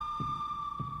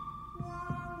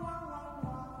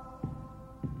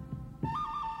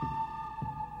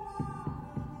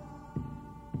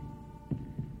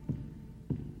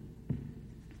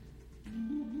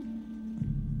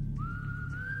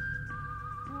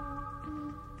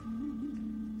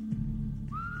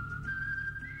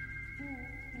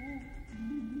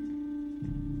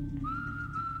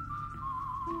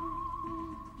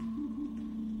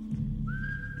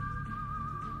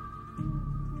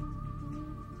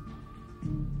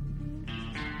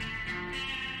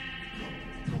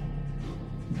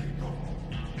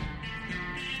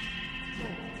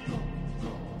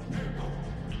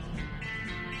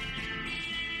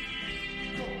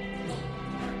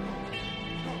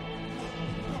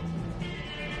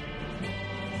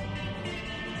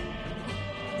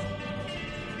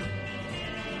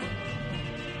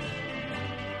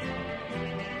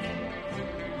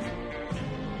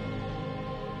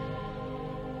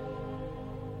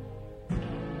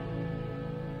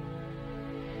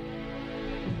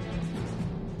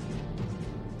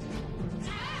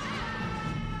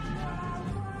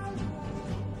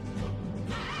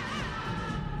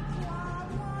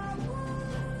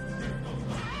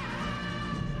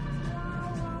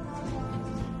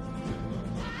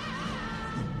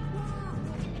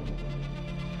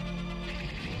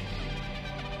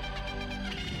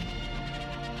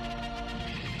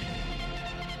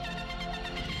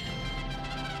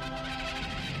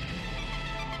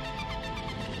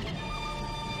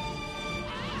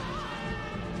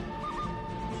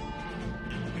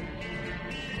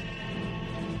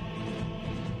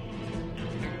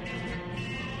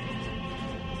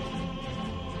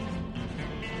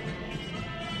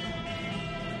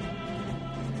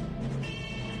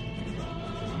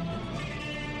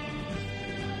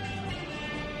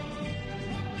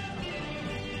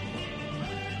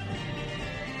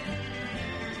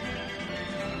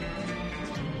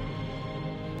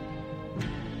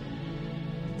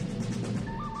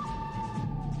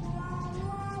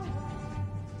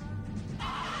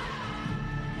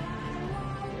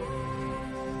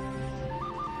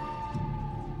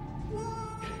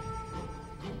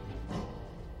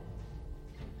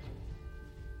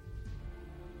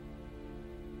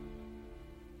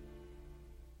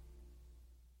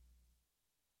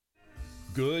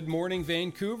Good morning,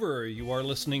 Vancouver. You are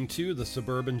listening to the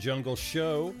Suburban Jungle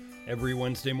Show every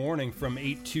Wednesday morning from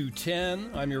 8 to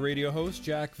 10. I'm your radio host,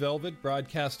 Jack Velvet,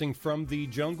 broadcasting from the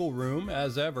Jungle Room,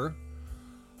 as ever.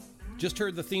 Just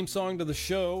heard the theme song to the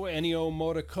show, Ennio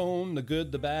Morricone, The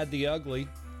Good, the Bad, the Ugly.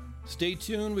 Stay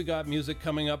tuned, we got music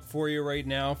coming up for you right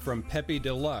now from Pepe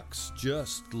Deluxe,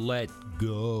 Just Let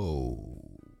Go.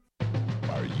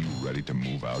 Are you ready to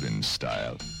move out in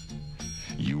style?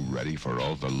 You ready for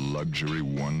all the luxury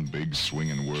one big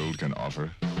swinging world can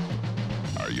offer?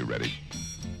 Are you ready?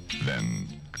 Then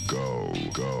go,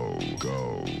 go,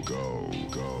 go, go,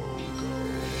 go,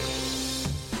 go.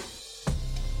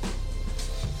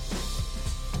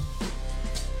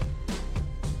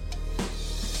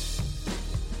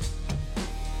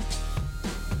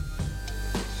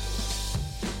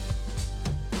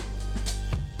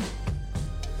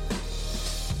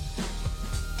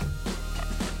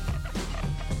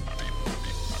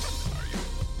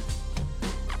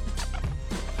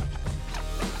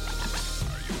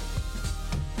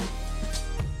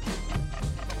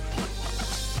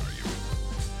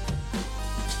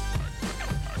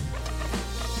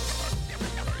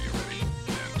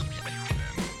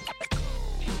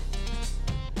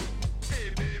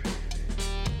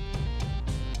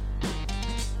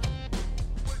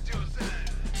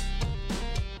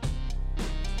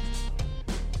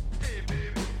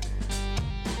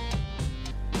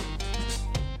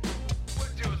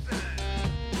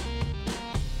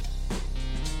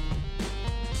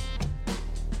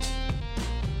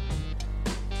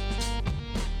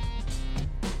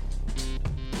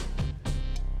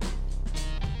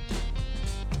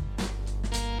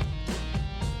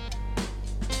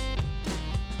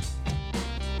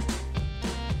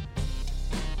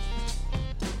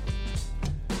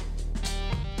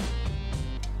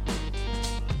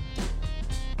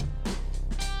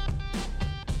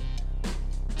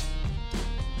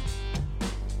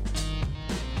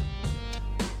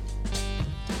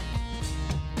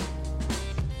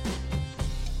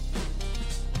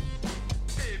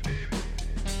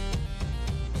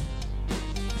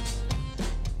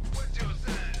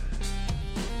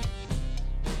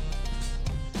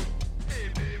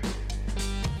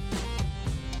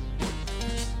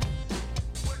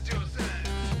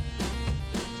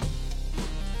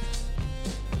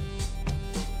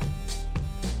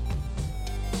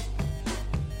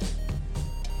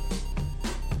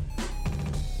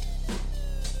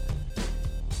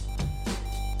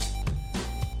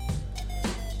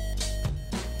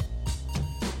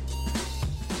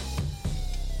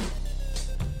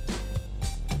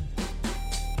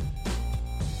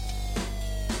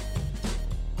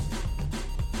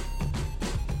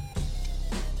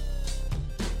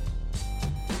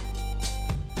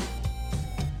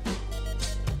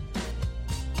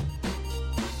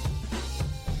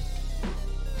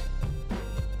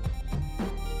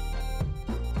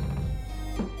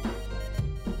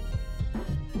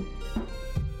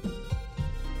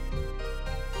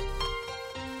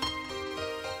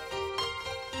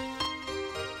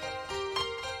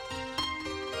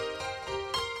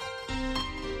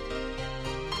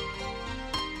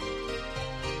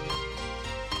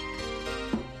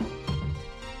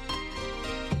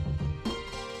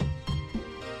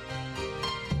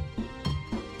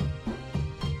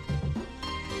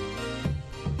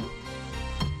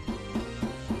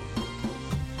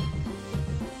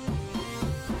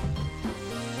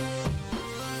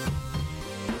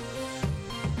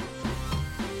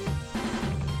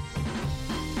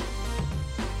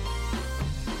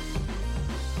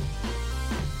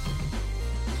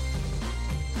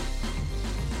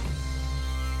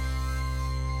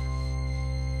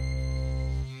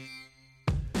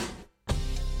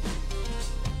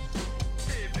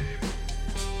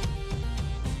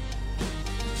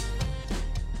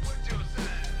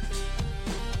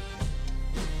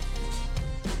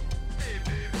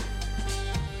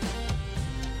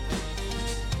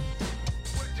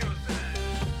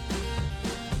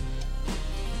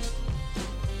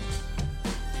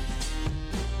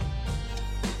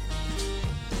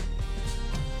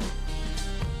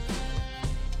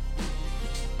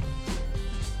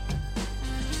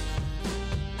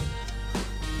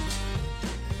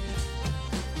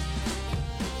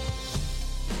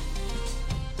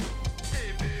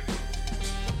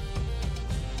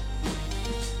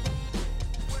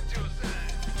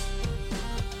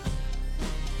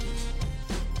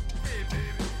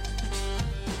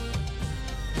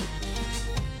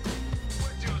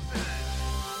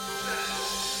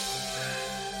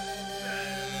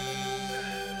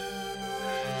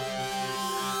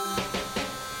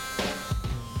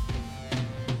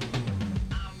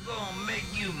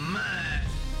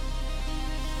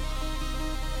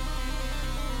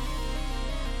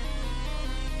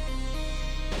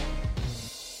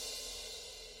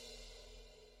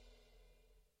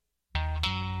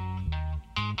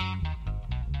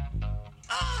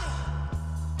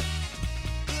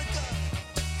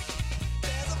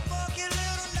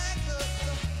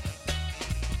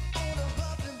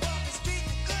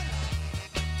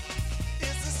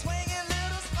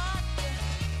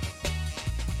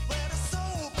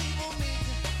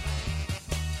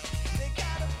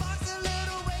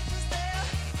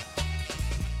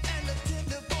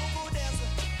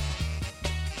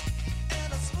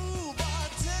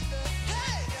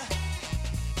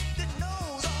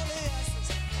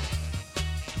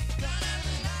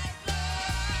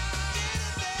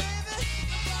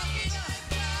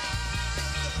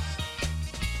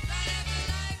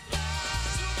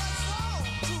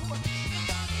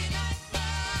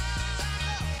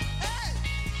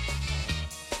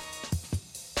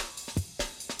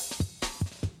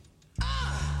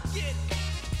 Get it!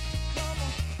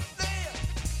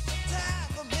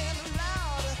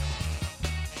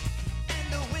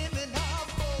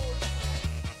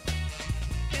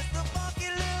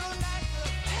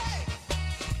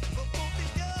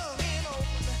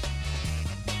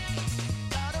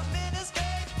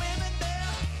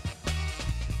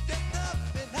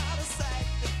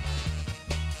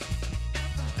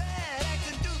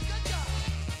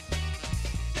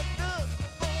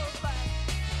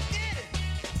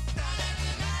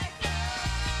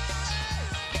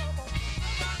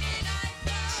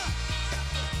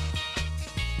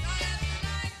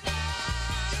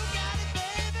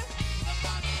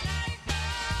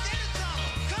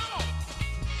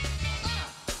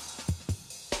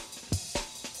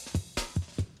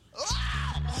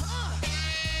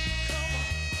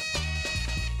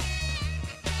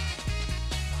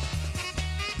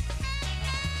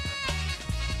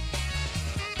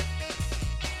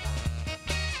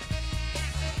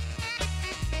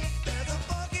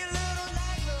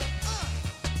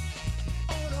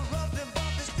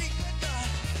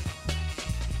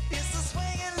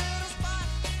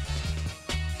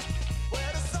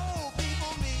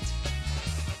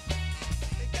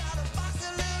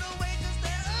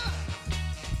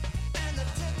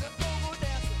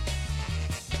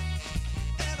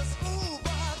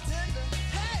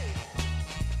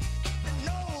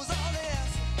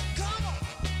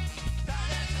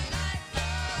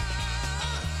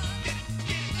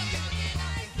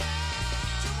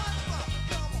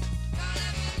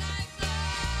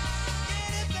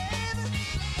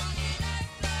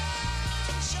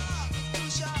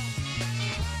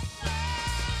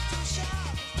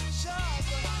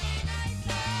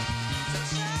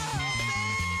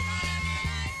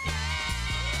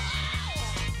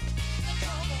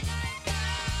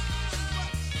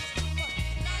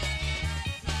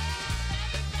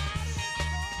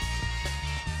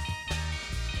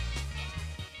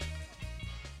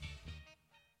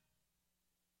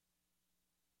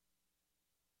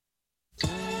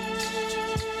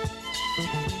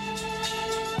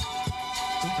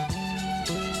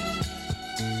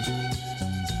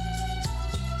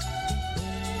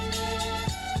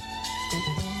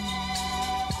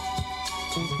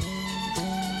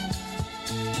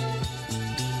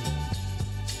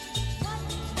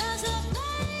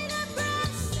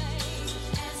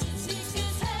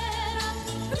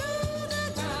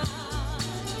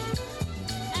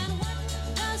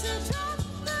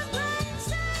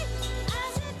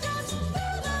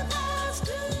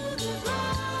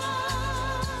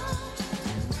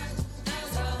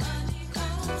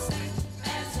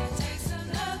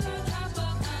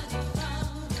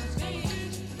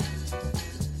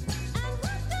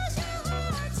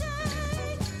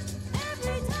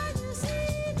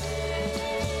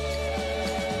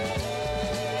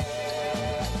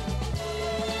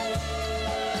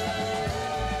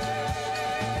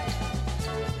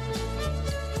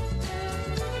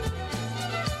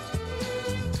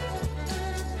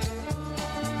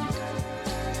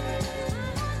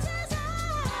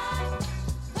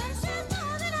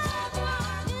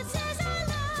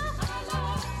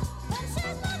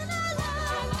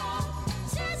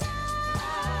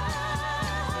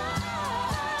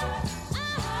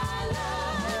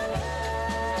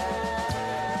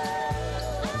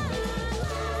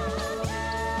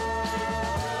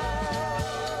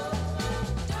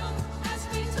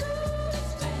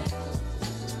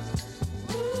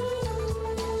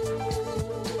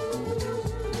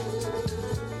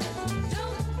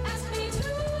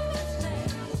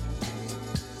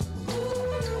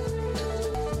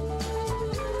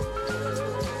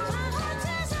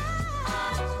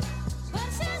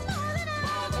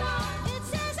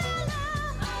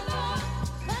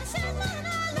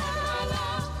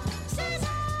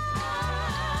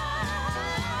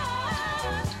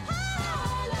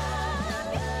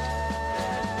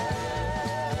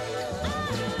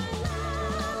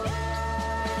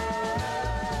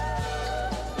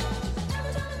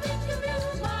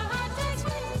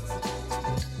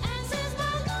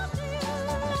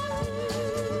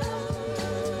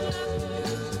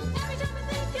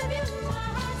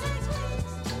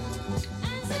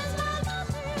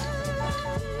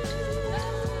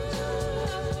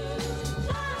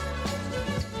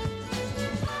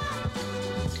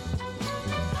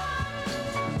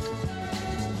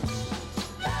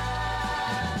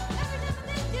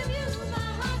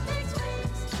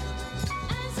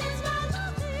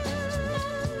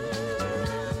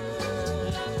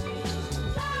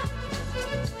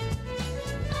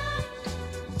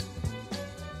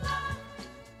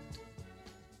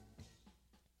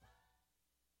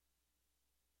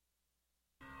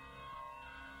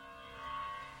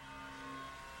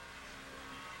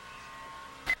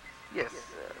 Yes,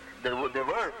 there were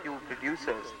a few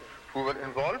producers who were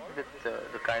involved with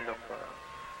the kind of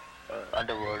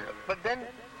underworld. But then,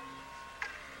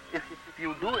 if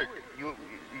you do it,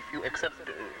 if you accept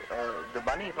the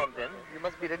money from them, you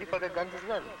must be ready for their guns as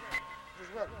well.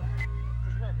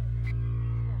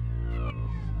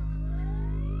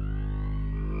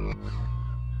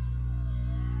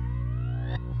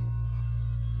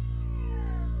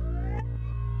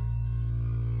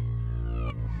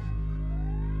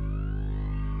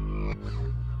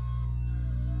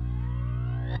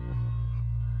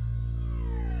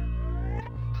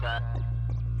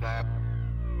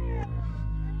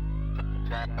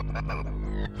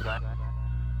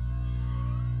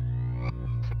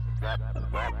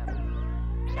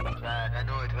 I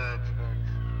know it hurts.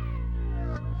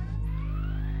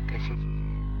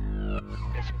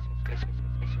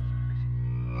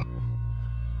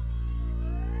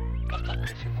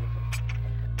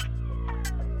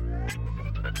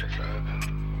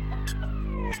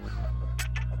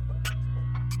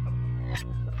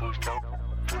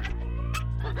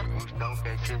 पूछता हूँ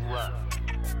कैसे हुआ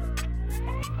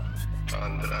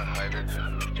Andhra highway पे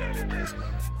हम लोग जा रहे थे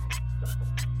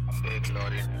एक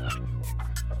लॉरी ने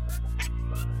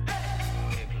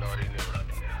उड़ा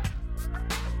दिया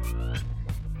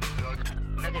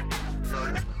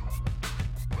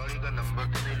लॉरी का नंबर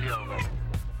तो नहीं लिया होगा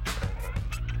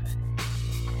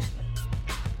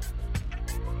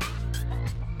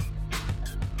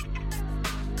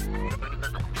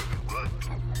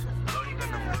लॉरी का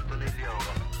नंबर तो नहीं लिया होगा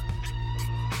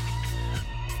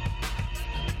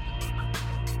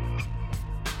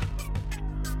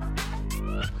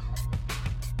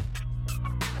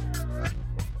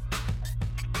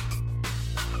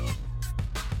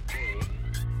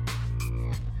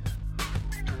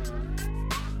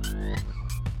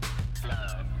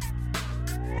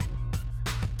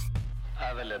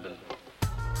available.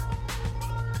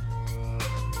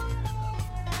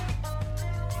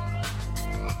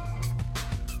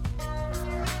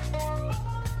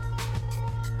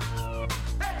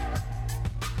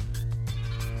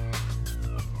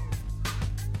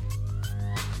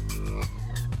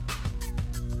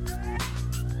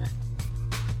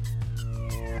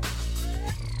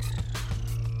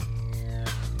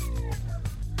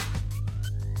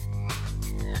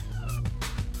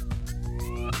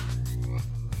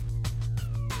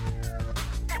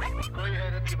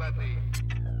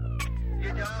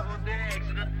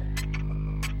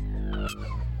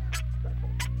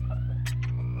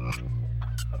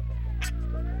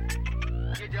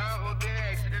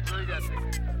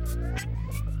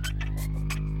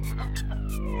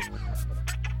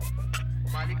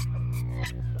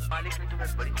 मालिक ने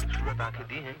तुम्हें बड़ी खूबसूरत आंखें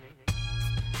दी हैं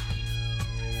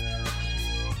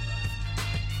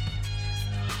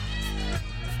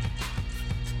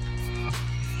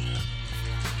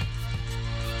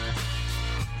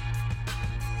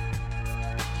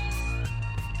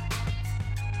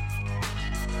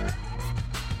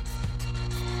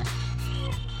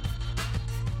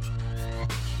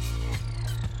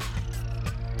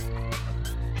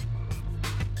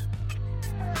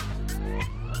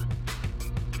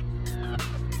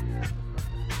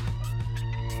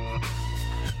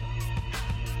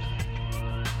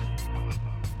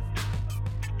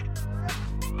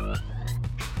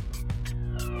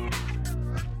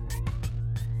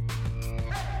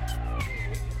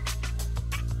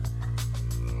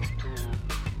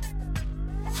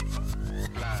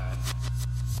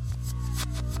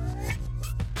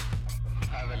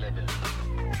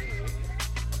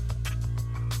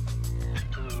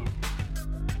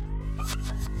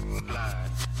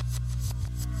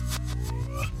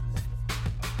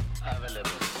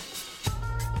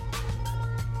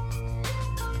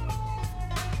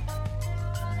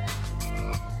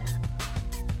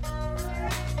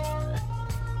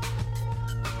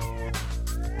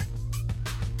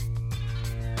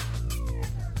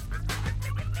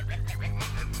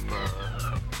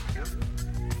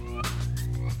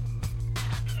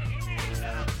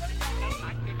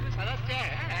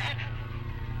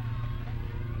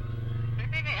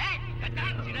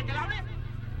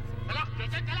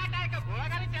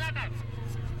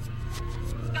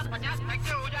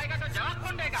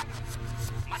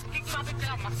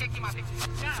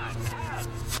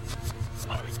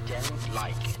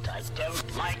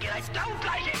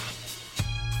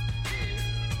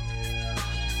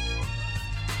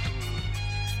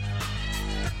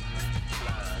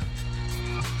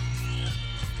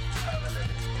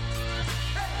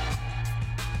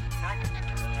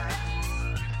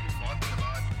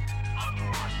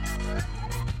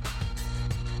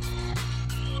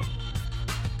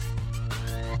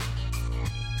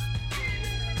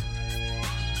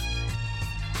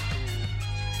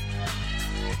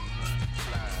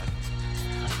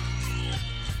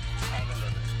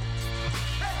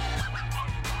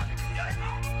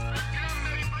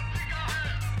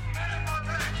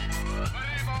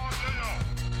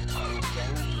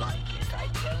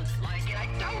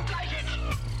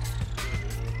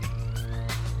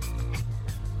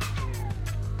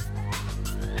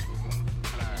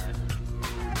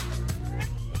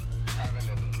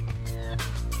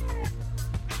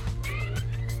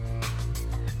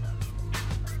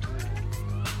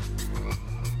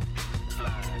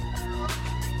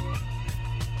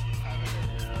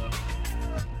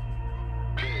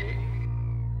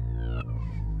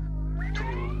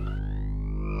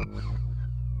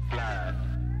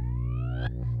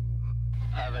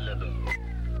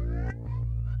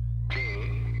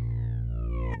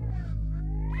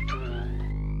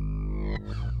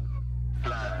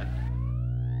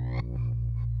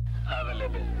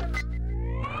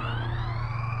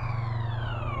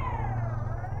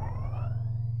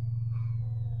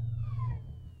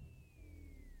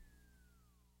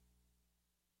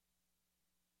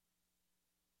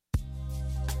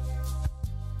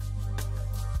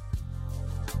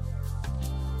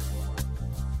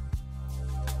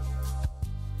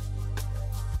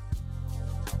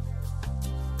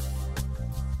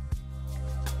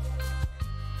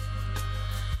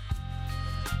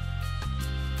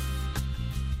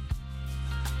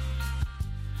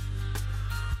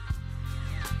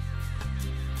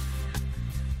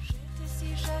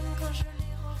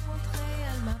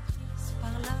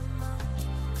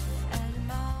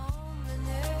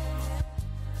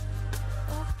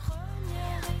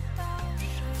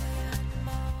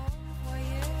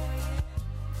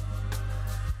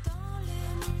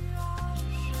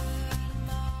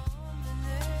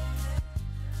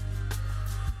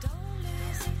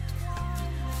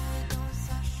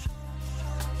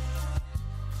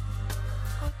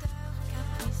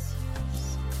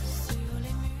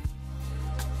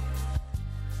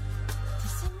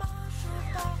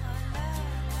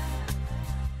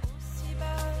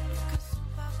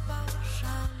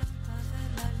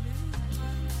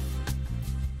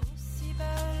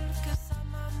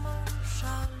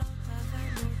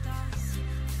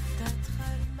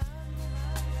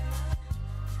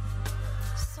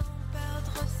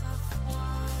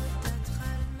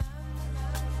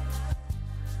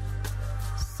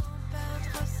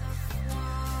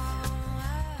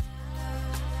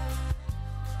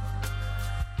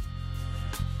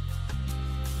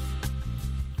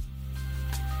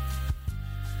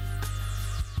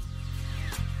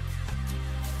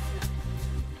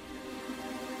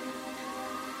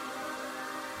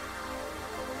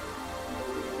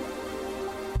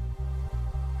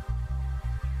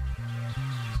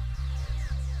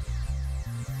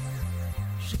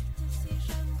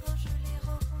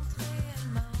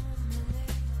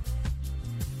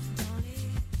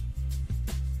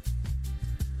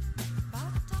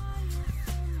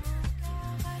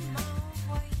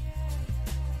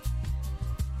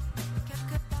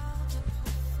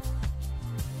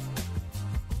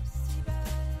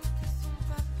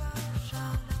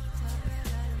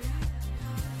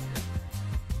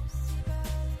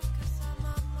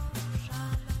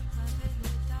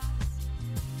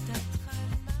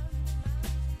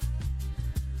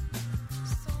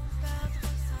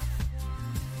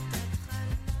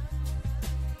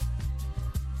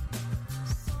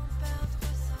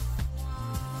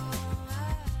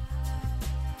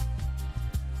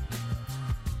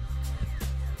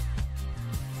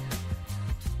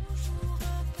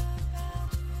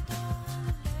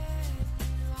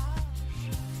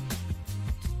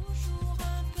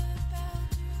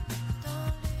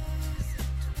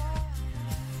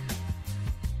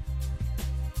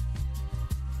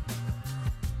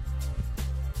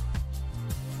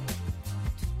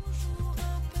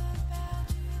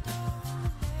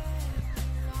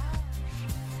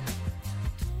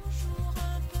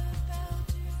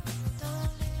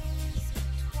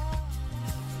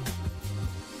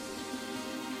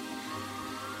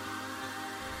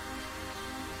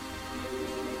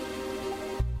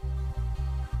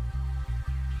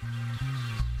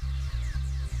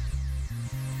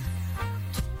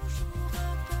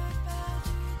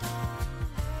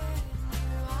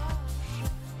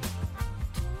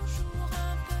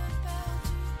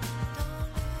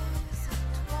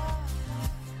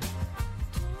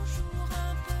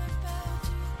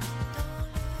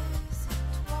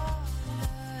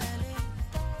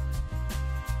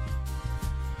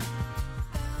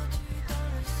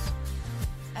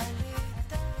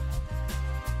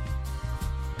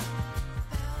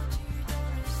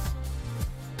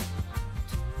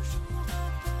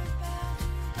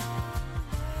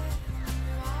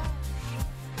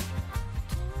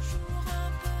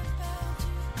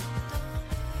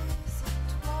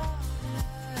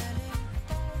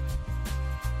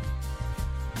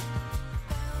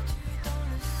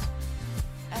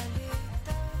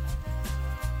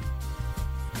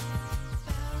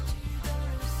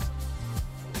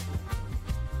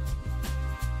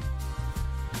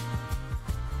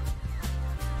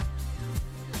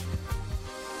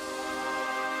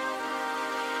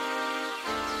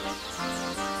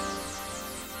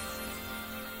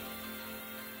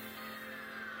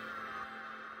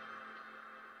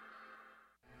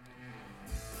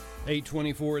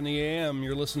 8:24 in the AM,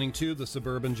 you're listening to the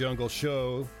Suburban Jungle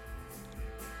Show.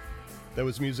 That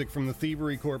was music from the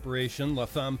Thievery Corporation, La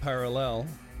Femme Parallele.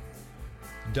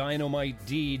 Dynamite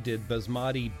D did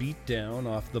Basmati Beatdown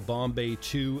off the Bombay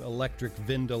 2 Electric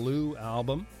Vindaloo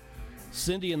album.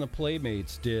 Cindy and the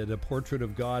Playmates did A Portrait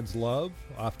of God's Love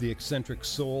off the Eccentric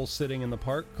Soul Sitting in the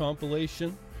Park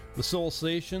compilation. The Soul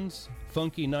Stations,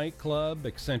 Funky Nightclub,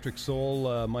 Eccentric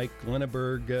Soul, Mike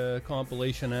Linneberg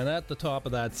compilation. And at the top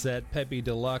of that set, Pepe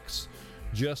Deluxe,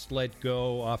 Just Let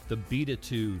Go off the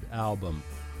Beatitude album.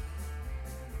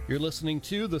 You're listening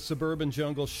to the Suburban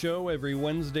Jungle Show every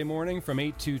Wednesday morning from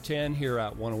 8 to 10 here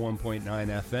at 101.9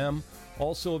 FM.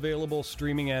 Also available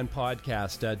streaming and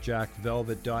podcast at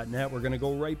jackvelvet.net. We're going to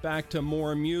go right back to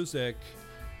more music.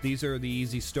 These are the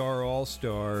Easy Star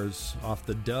All-Stars off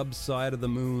the Dub Side of the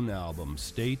Moon album.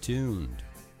 Stay tuned.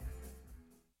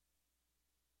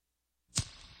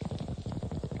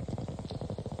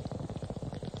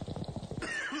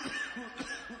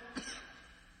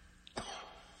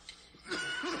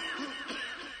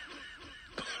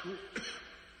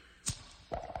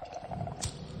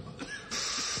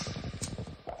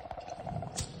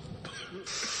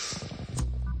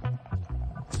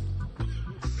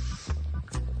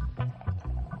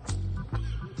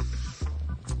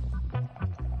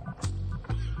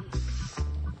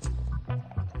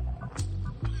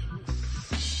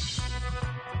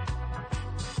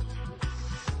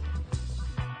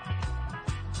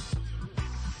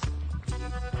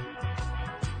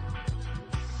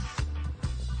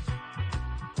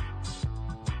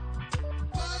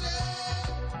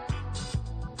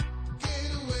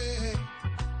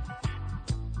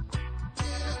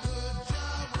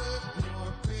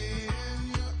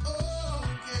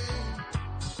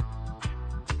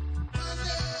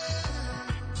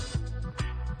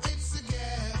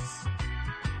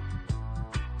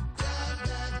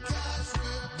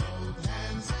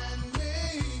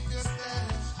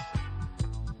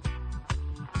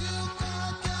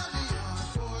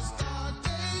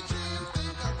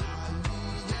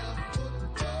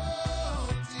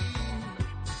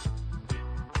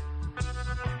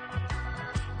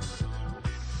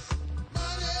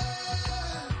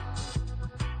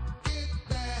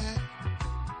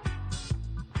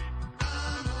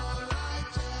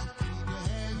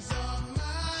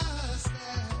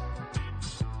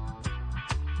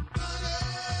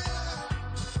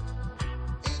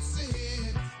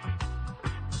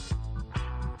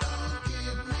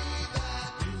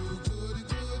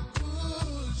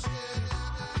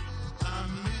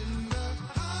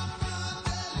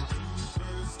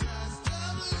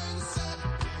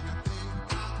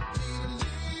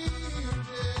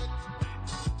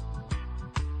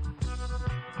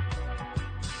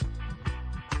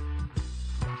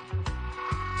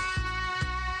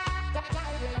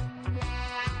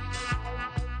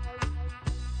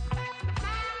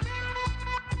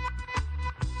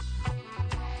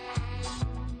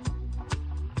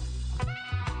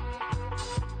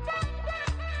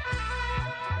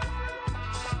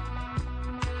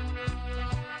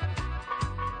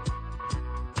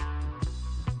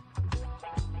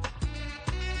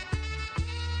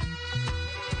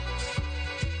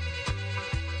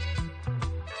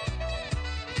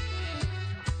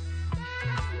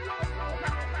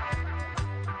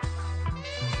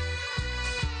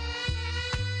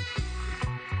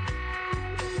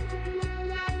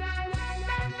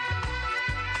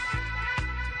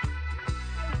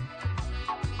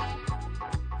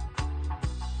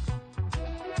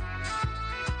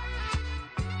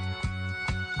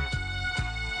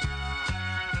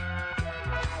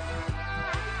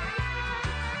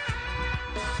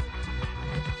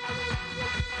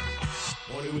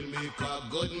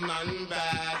 Good man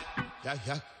bad, yeah,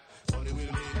 yeah. Money will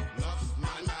make enough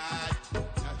man mad,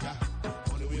 yeah, yeah.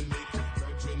 Money will make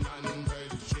virgin and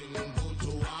virgin go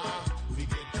to war. We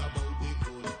get about the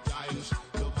good times,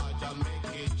 nobody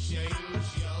make it change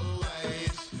your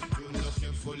ways. You know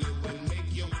carefully will make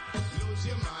you lose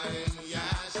your mind,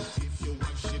 yes. If you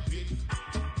worship it,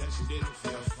 destined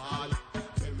for your fall.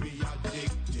 Very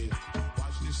addicted,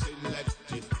 watch the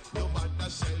selected. Nobody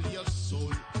sell your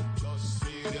soul, just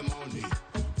feed the money.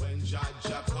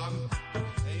 Jaja come,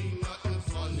 ain't nothing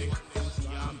funny.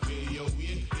 Can't pay your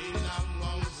way in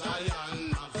among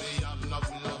Zion. Nothing have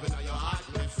nothing loving on your heart,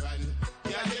 my friend.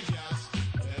 Yeah, yes.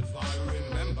 If I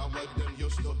remember when them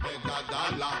used to beg a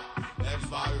dollar.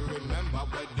 If I remember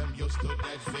when them used to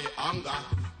dead for hunger.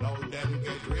 Now them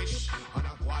get rich and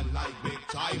a quad like big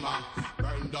timer.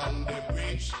 Burn down the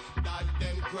bridge that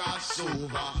them cross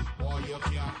over. Boy, you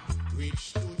can't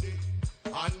reach today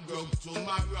and broke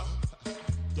tomorrow.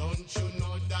 Don't you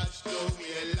know that's the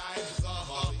way life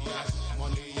goes? Yes,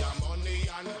 money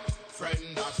and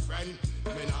friend a friend.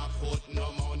 Me not put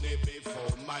no money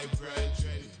before my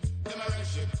brethren. Them a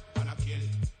worship and a kill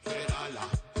for the dollar.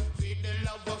 Feed the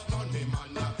love of money,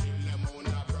 man, a kill them own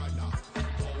a brother.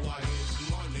 Power is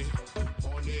money,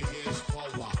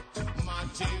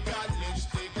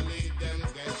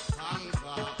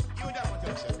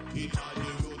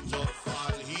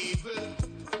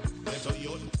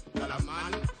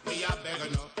 man, me a beg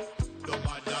no. Don't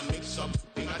bother mix up,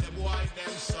 think of the boy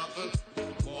them something.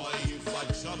 Boy, if I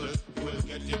trouble, you will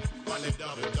get it on the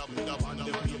double, on the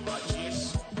paper chase.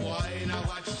 Boy, now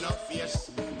watch no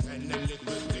face, and the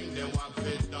little thing they want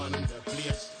fit on the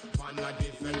place. Man a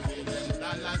different with them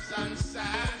dollars and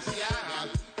cents, yeah.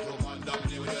 Don't bother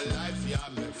play with your life, yeah,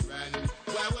 my friend.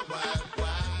 Well,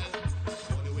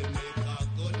 money will make a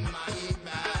good man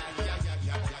bad, yeah,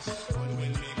 yes. Money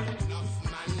will make enough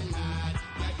man mad,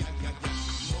 yeah.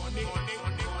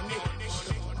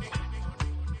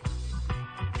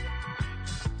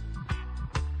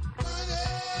 Money.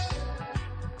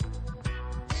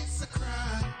 It's a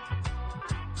crime.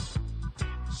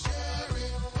 Share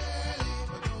it fairly,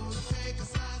 but don't take a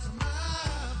slice of my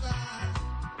pie.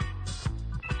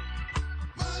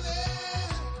 Money,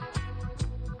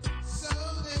 so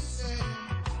they say,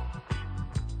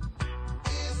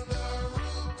 is the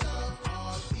root of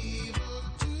all evil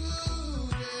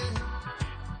today.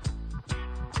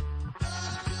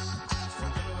 But you ask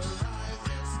for the rise,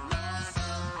 it's no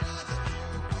surprise that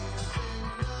you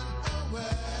run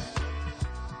away.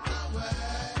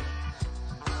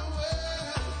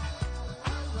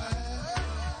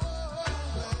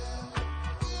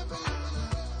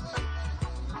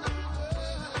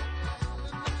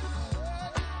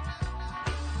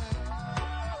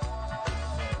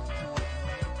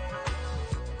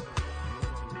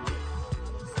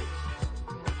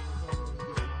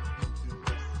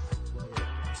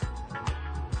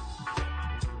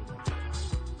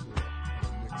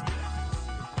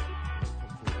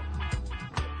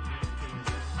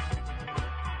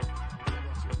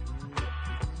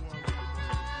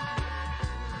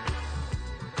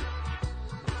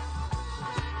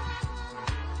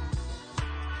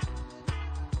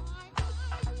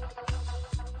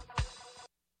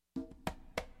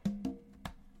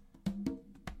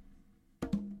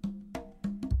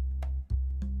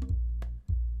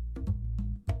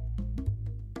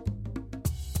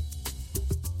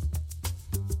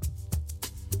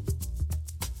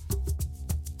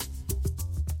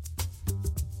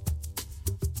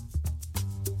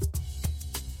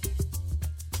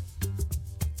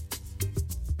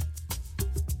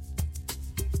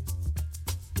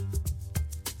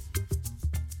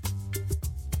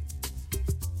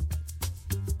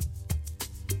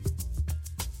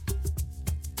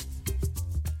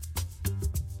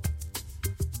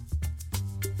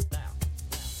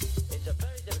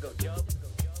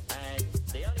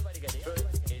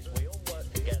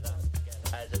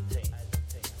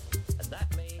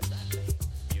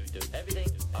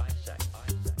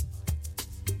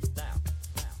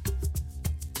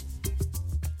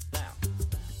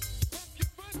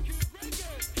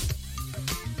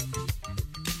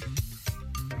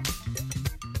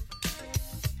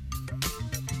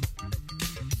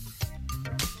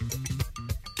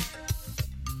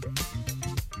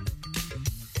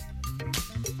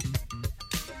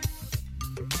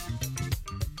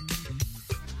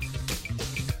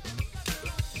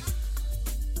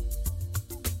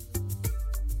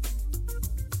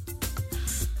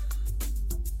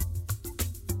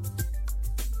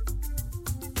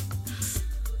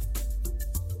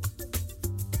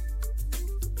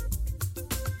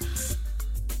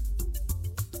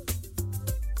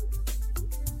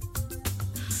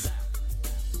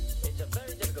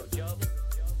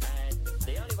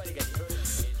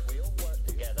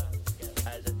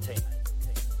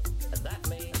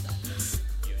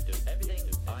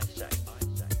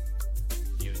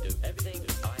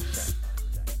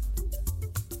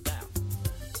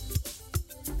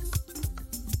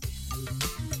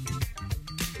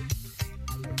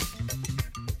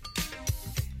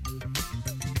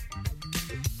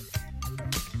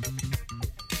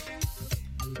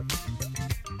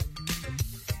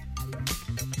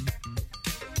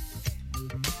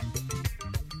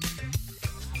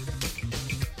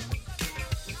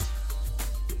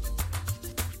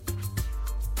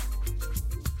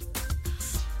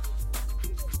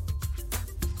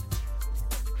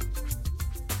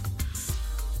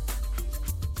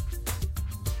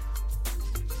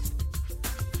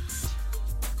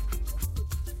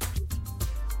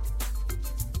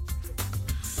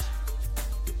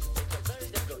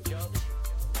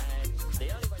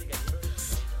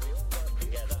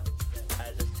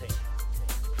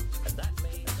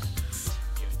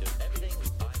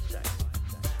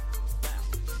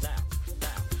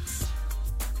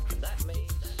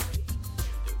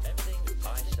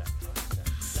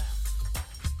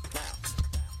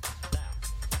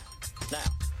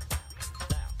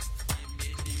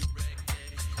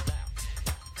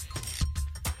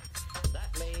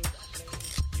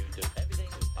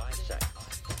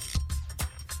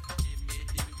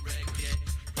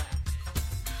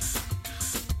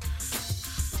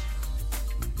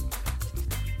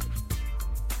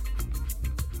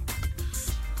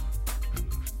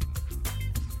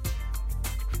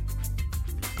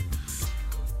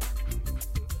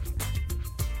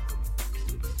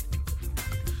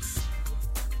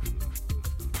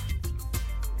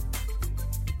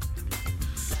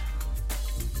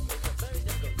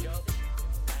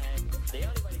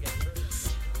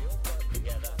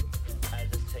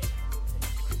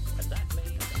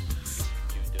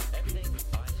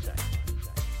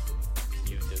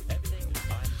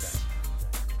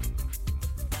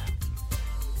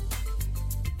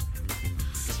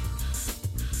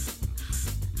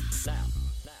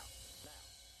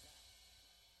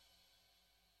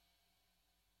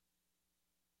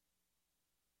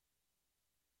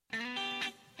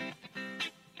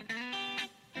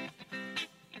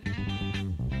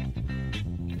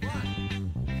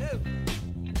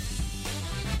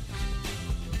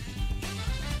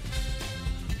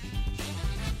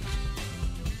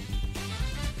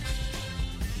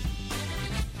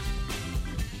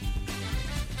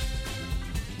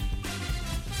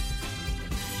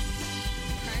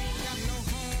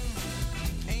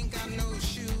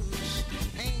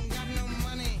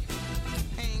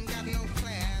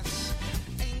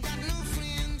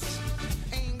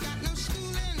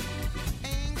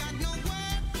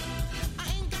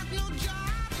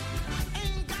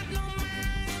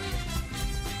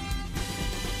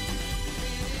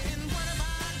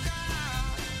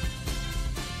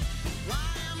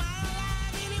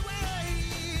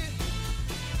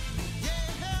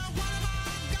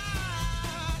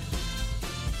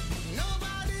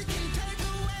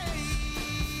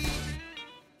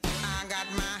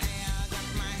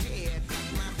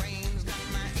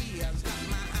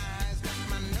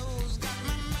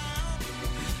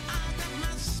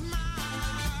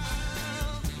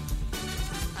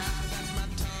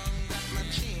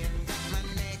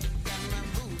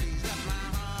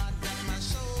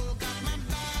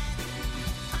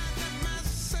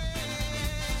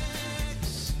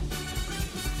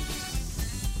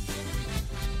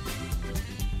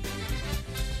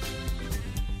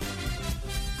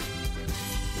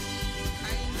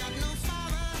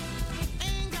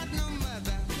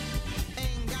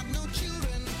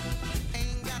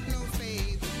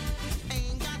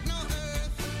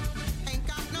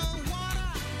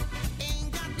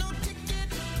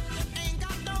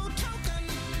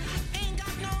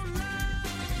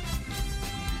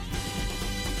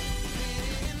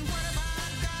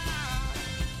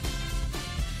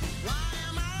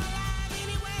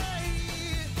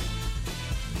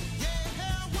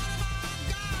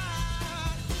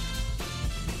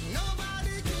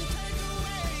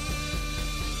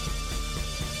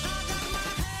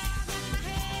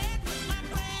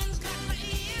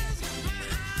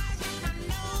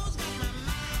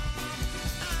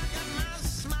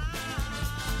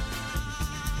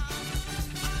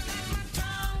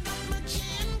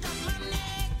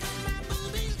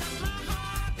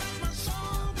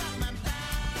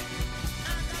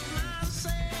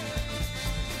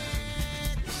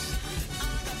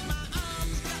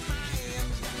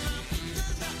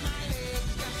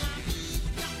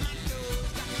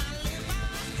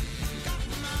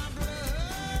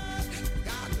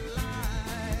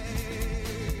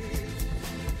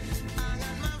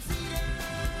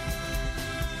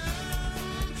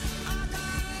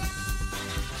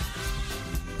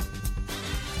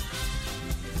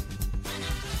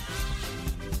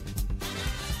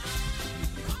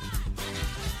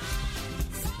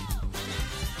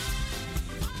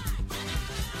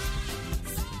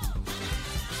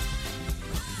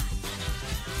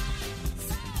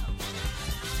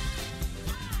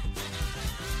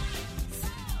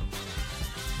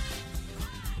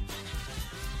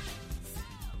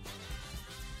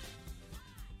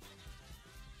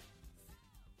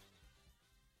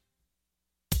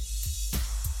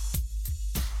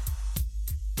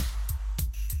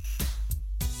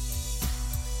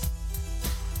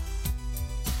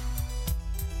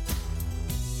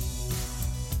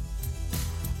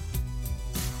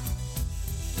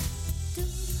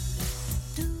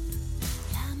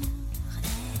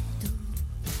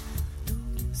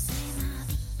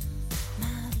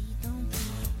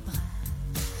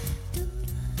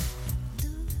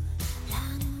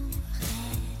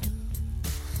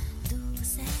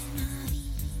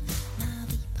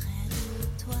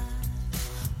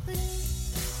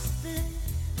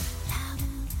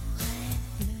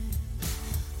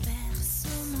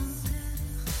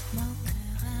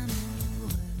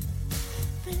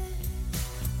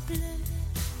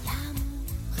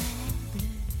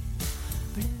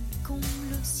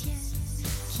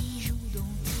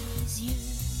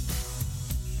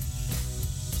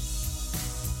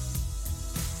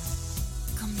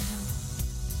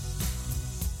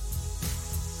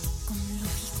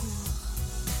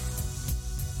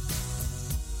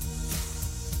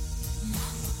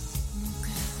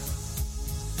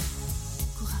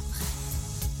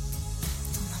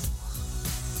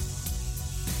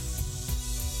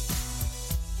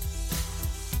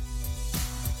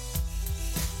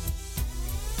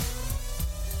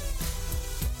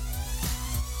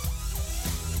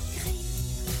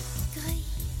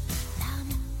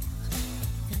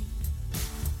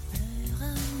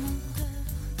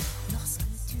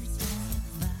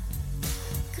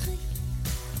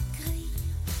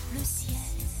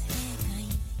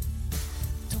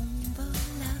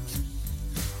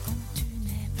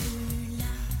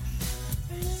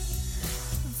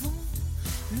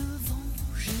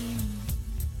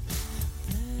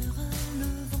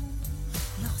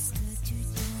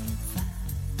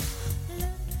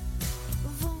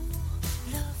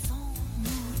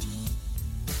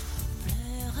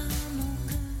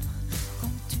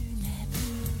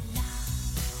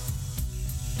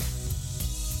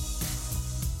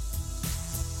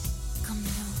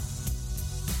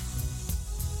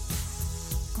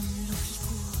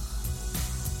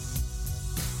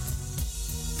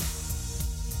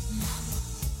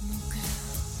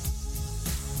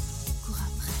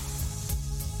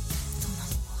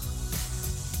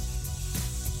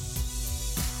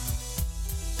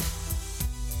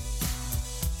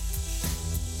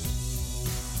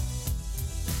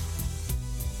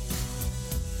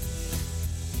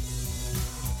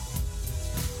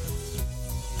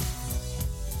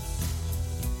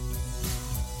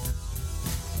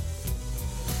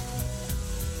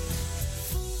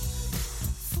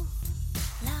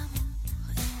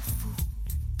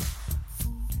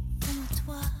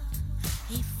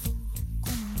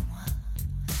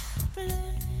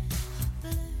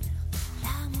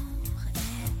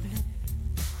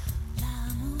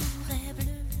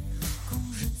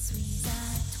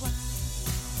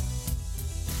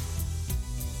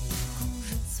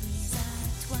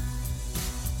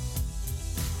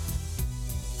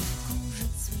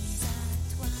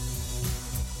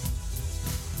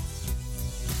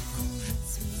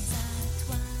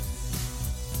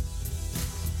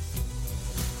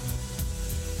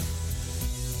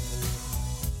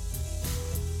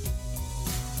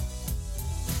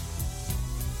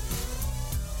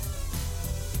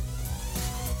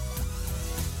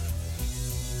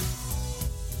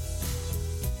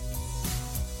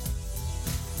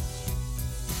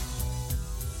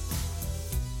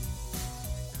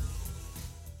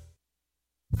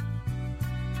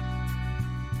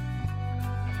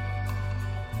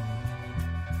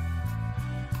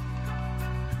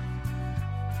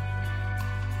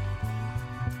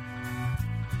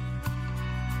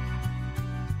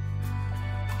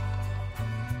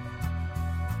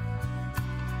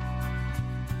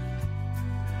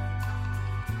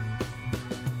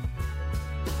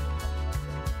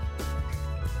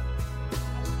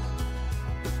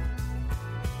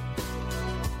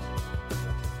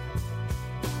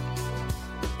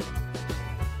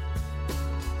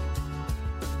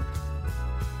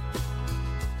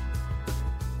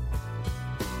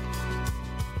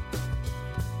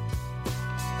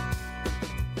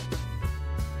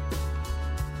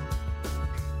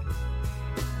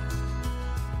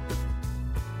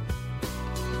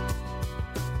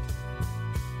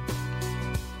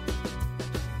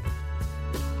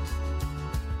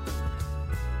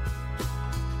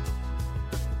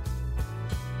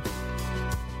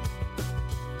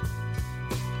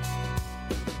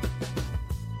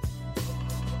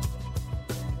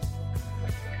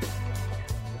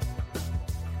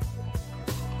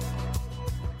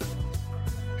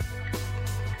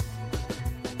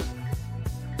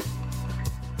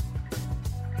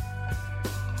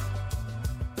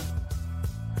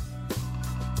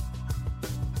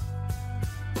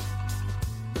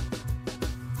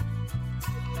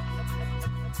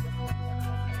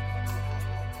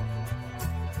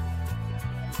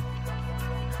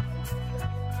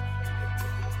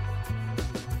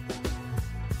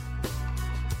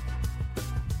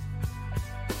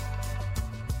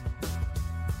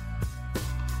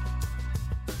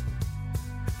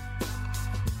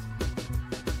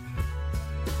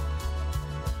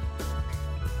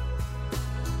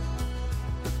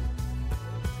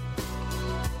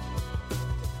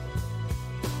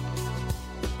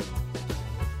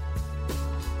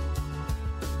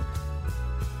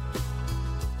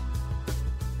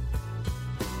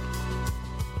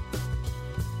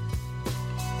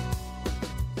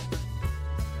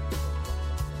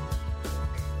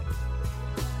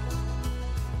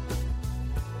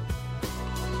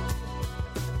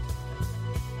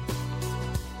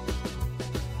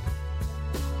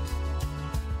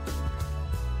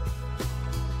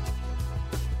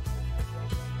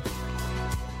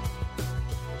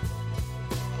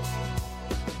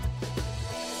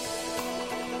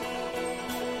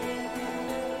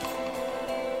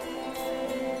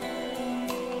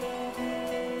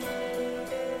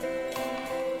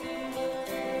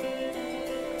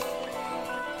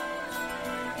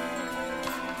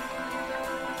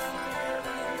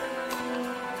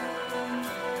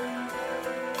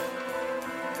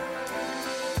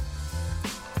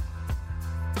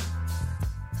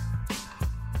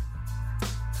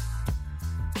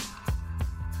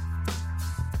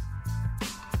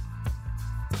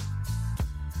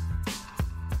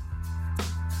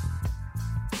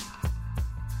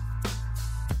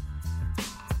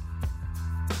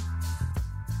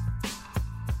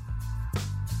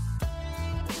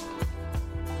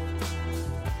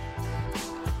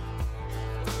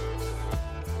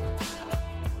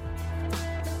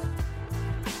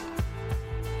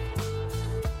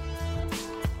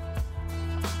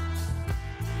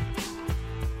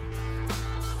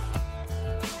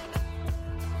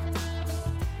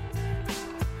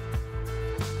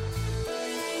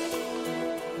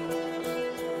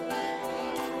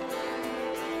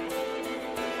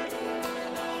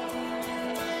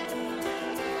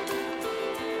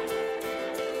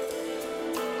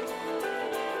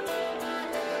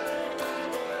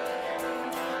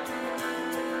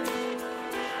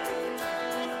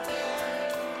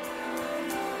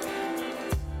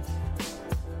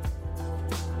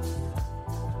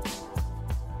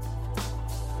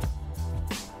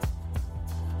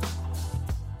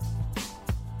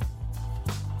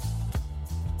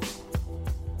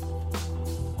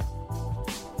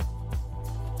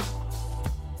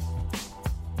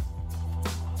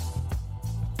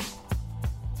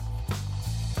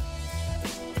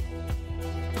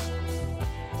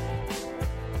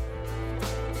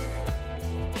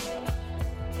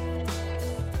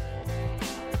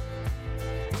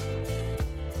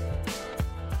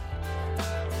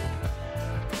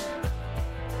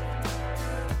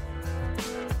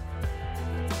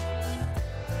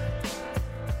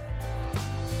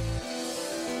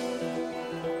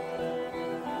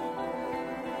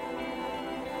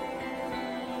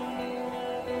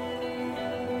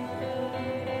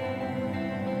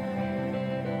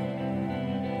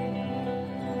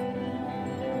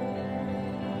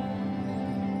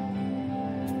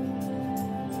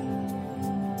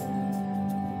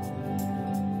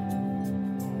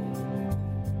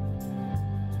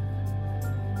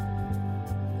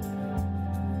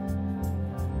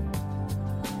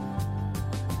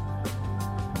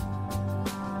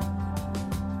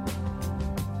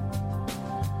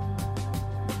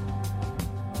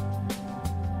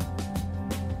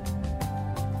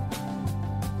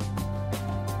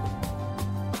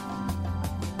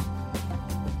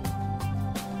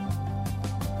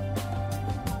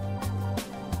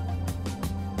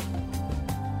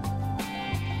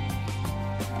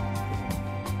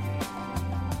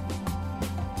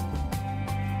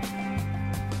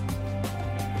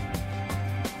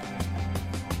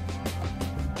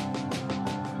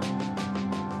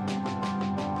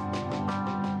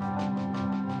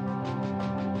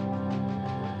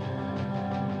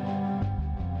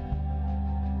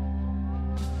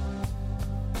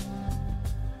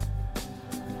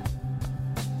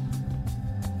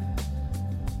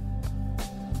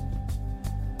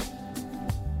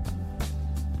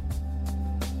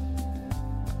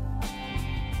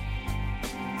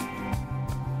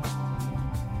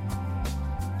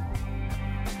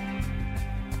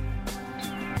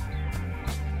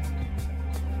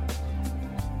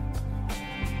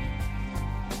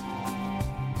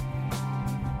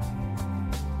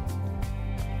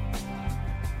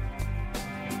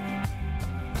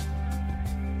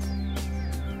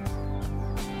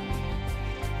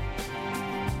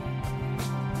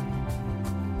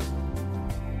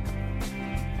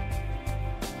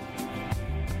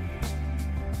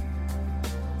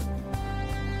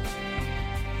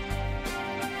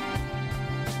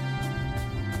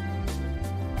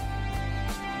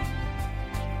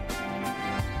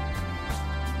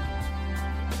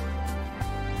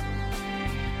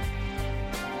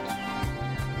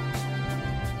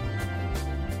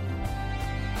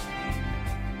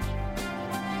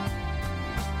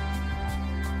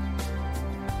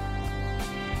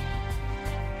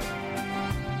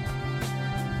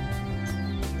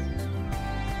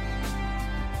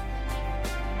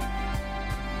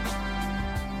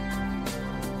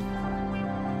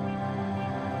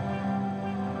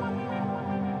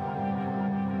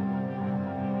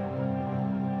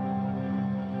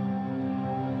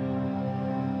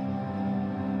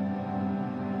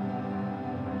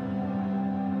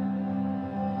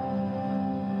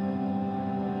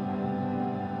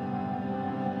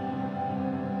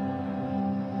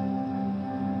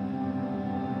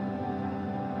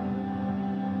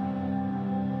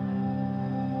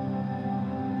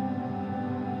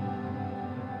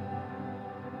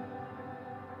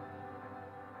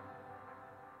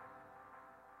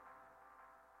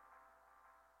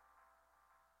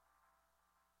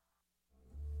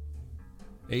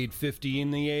 8:50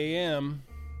 in the a.m.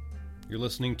 You're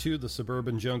listening to the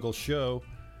Suburban Jungle Show.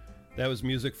 That was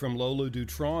music from Lolo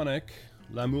Dutronic,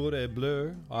 L'amour est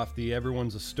bleu, off the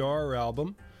Everyone's a Star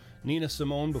album. Nina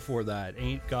Simone before that,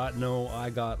 Ain't Got No, I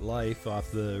Got Life,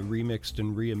 off the Remixed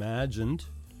and Reimagined.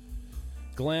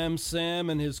 Glam Sam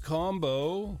and his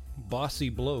combo, Bossy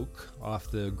Bloke, off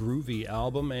the Groovy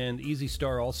album, and Easy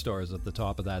Star All-Stars at the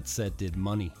top of that set did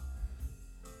Money.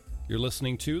 You're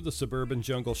listening to the Suburban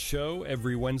Jungle Show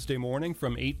every Wednesday morning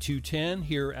from 8 to 10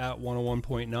 here at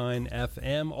 101.9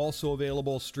 FM. Also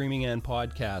available streaming and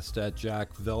podcast at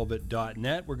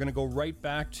jackvelvet.net. We're going to go right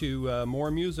back to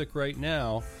more music right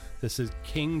now. This is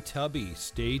King Tubby.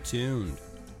 Stay tuned.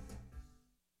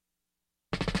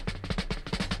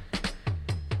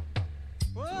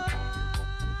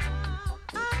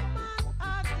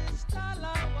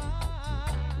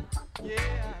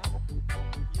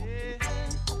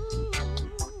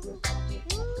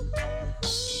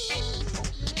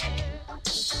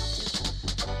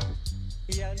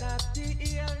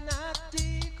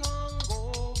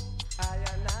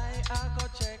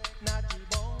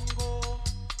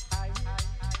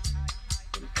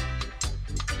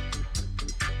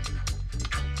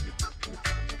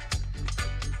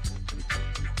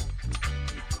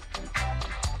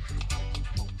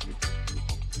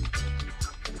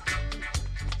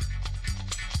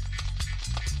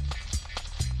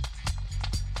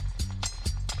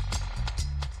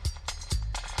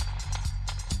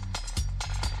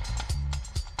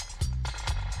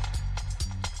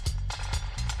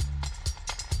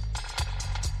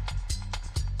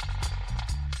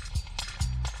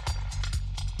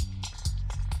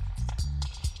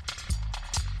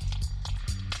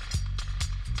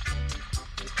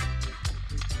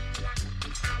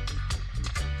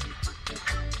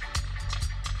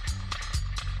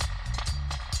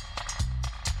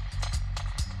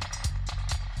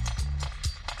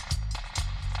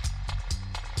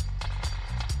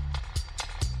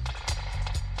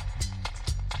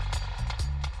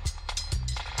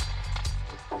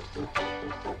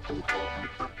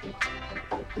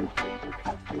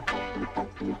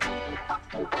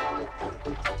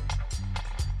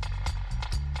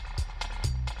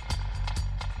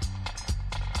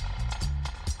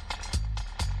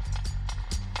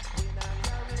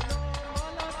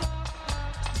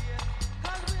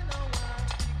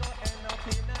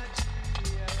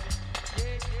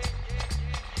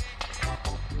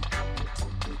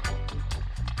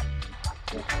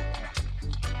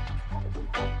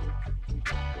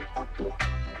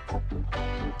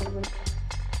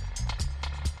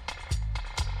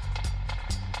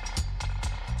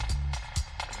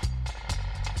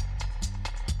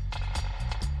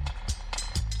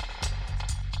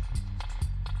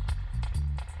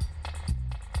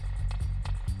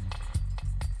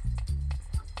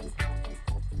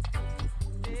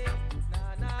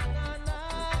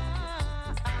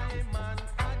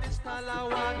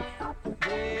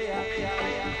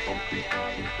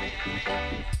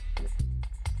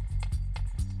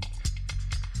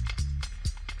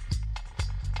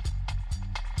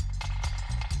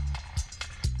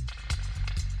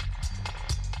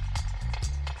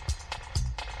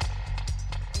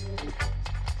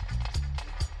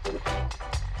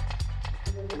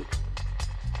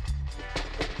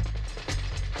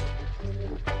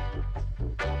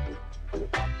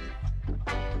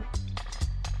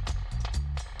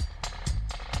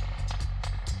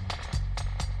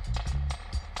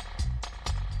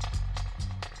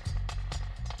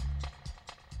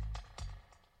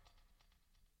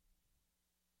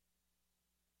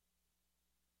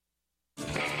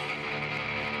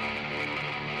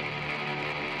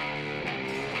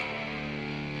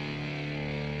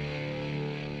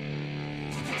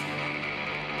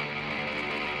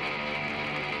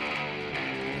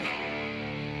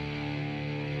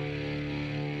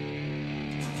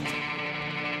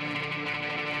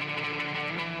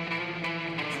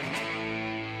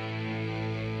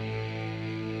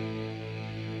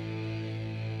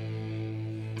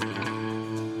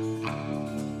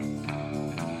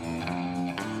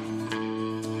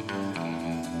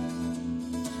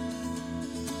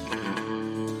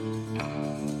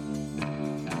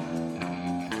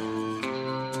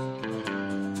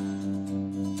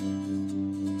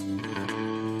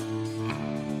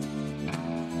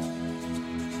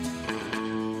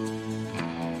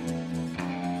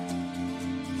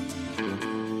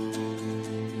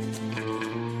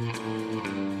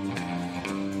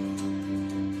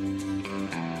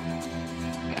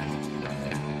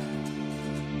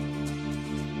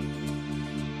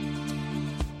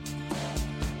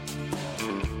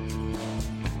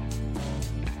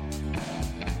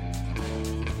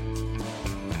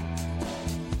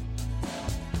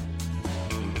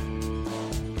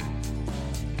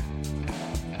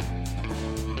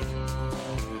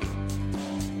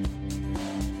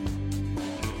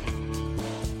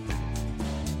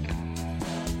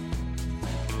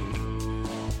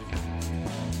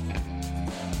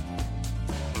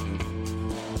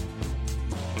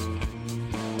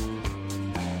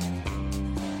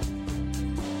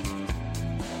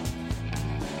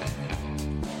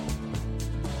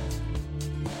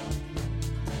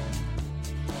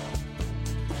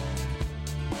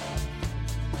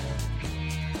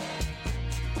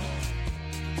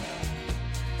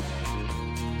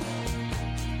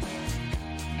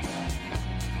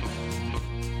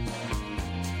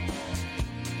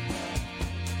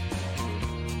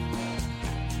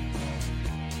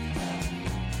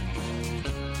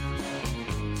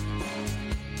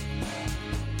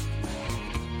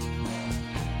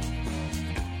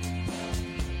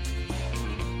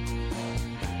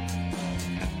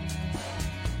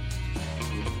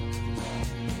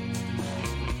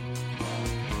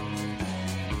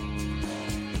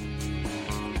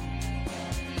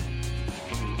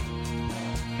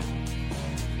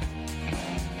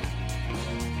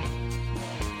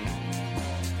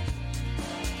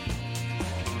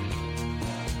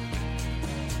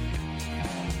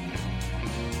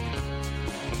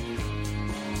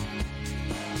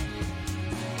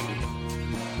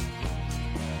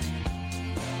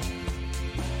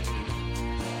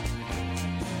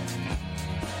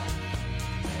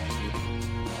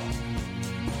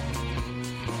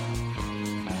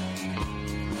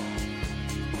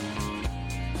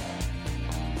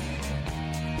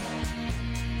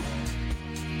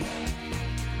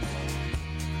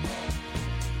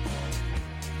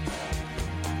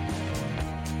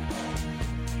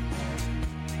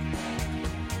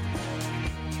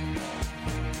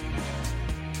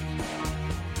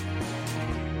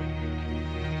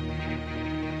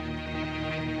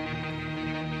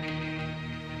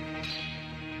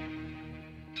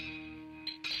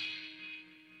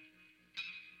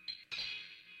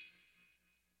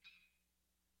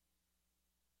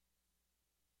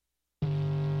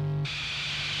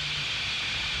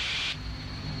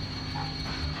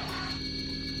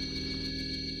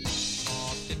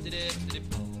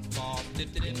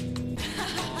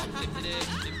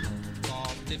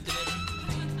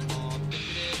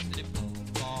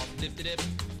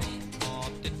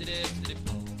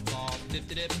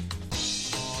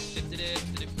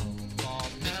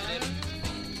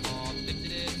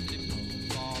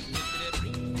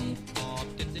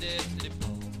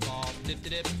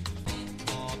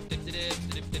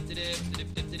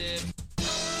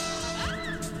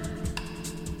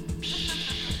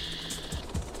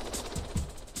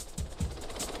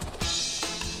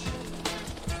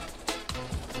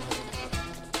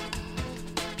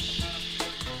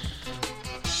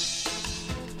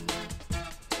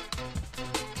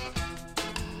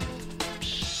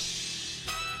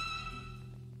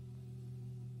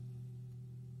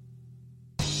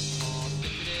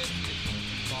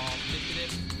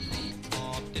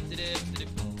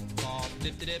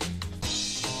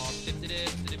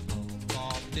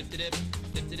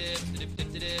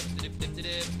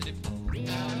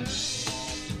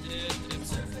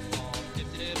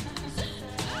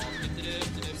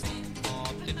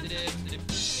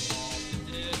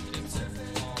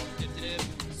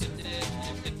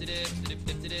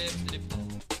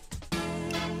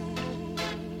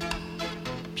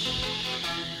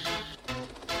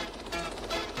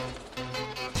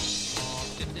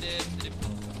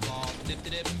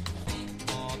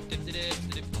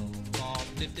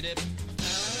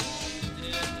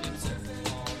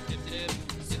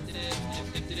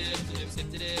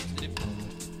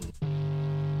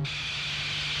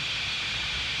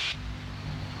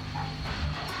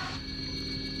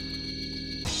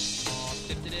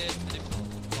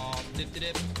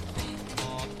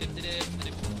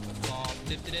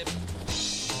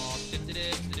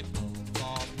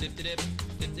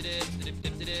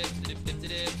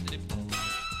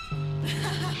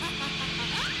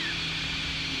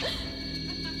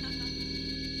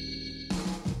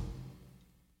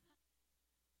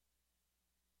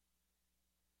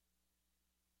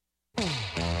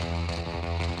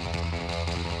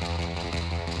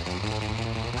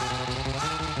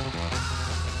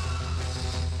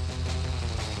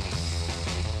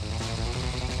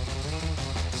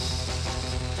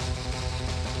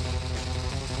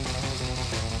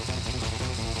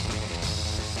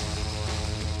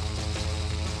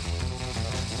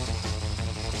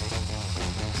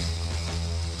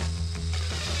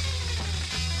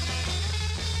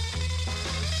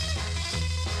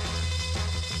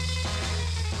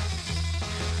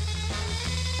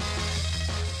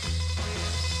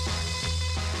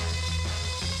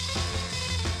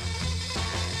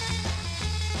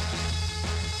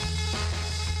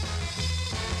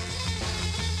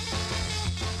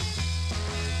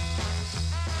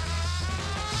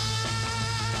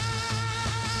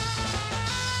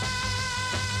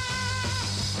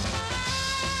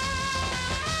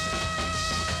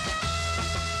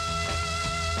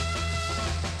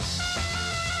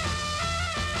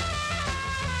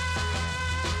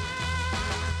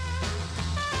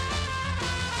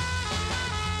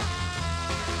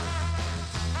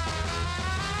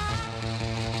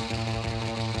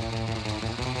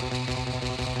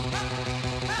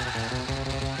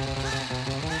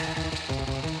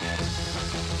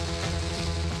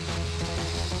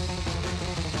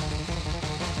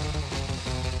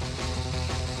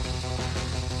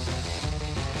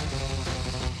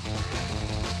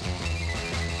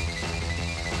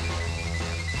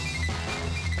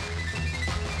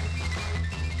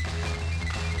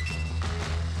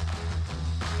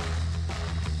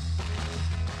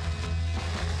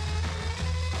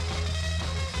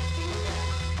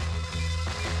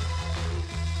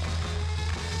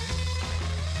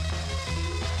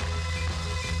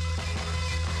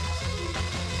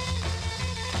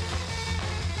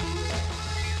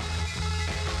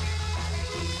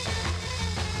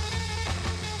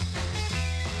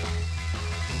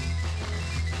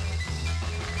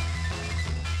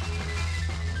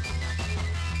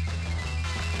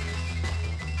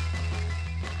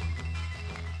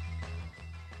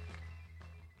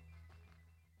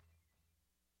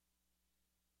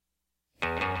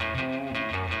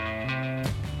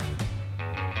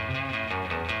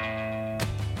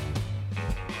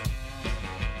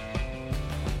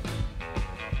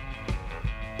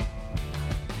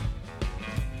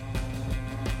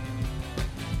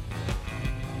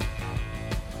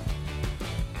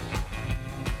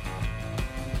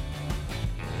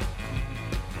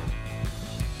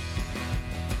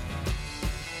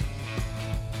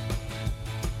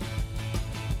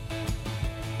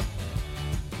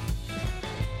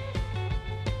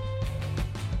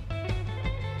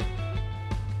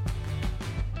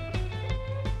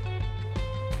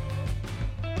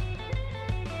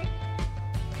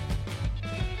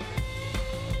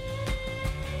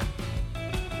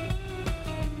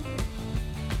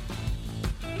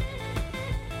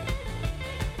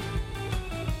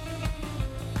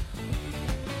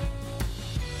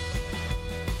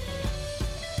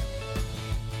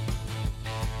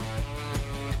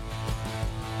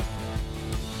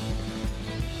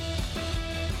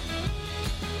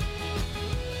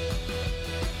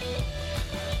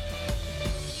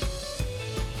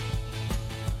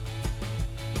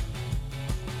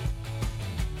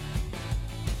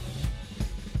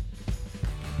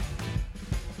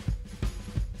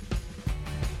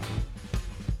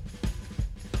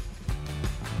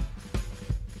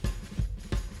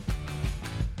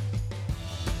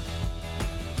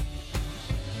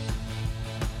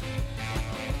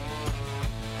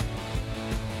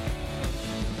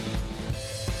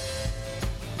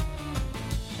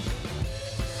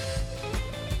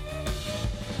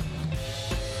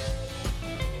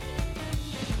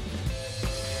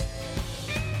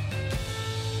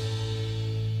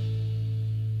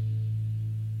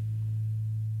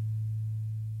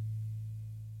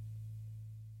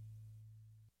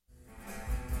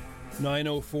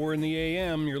 9:04 in the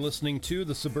a.m. You're listening to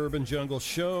the Suburban Jungle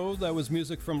Show. That was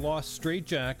music from Lost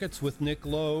Straitjackets with Nick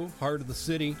Lowe, Heart of the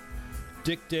City.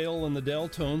 Dick Dale and the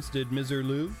Deltones did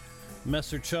Miserlou.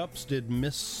 Messer Chups did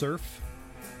Miss Surf.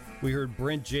 We heard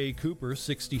Brent J. Cooper,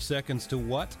 60 Seconds to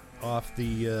What, off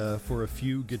the For a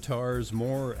Few Guitars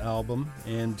More album.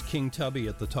 And King Tubby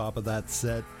at the top of that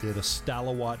set did a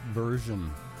Stalawatt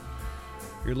version.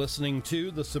 You're listening to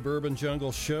the Suburban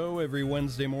Jungle Show every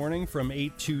Wednesday morning from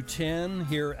 8 to 10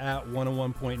 here at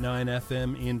 101.9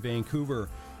 FM in Vancouver.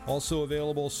 Also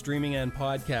available streaming and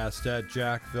podcast at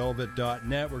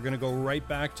jackvelvet.net. We're going to go right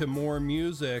back to more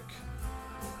music.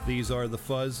 These are the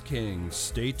Fuzz Kings.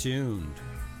 Stay tuned.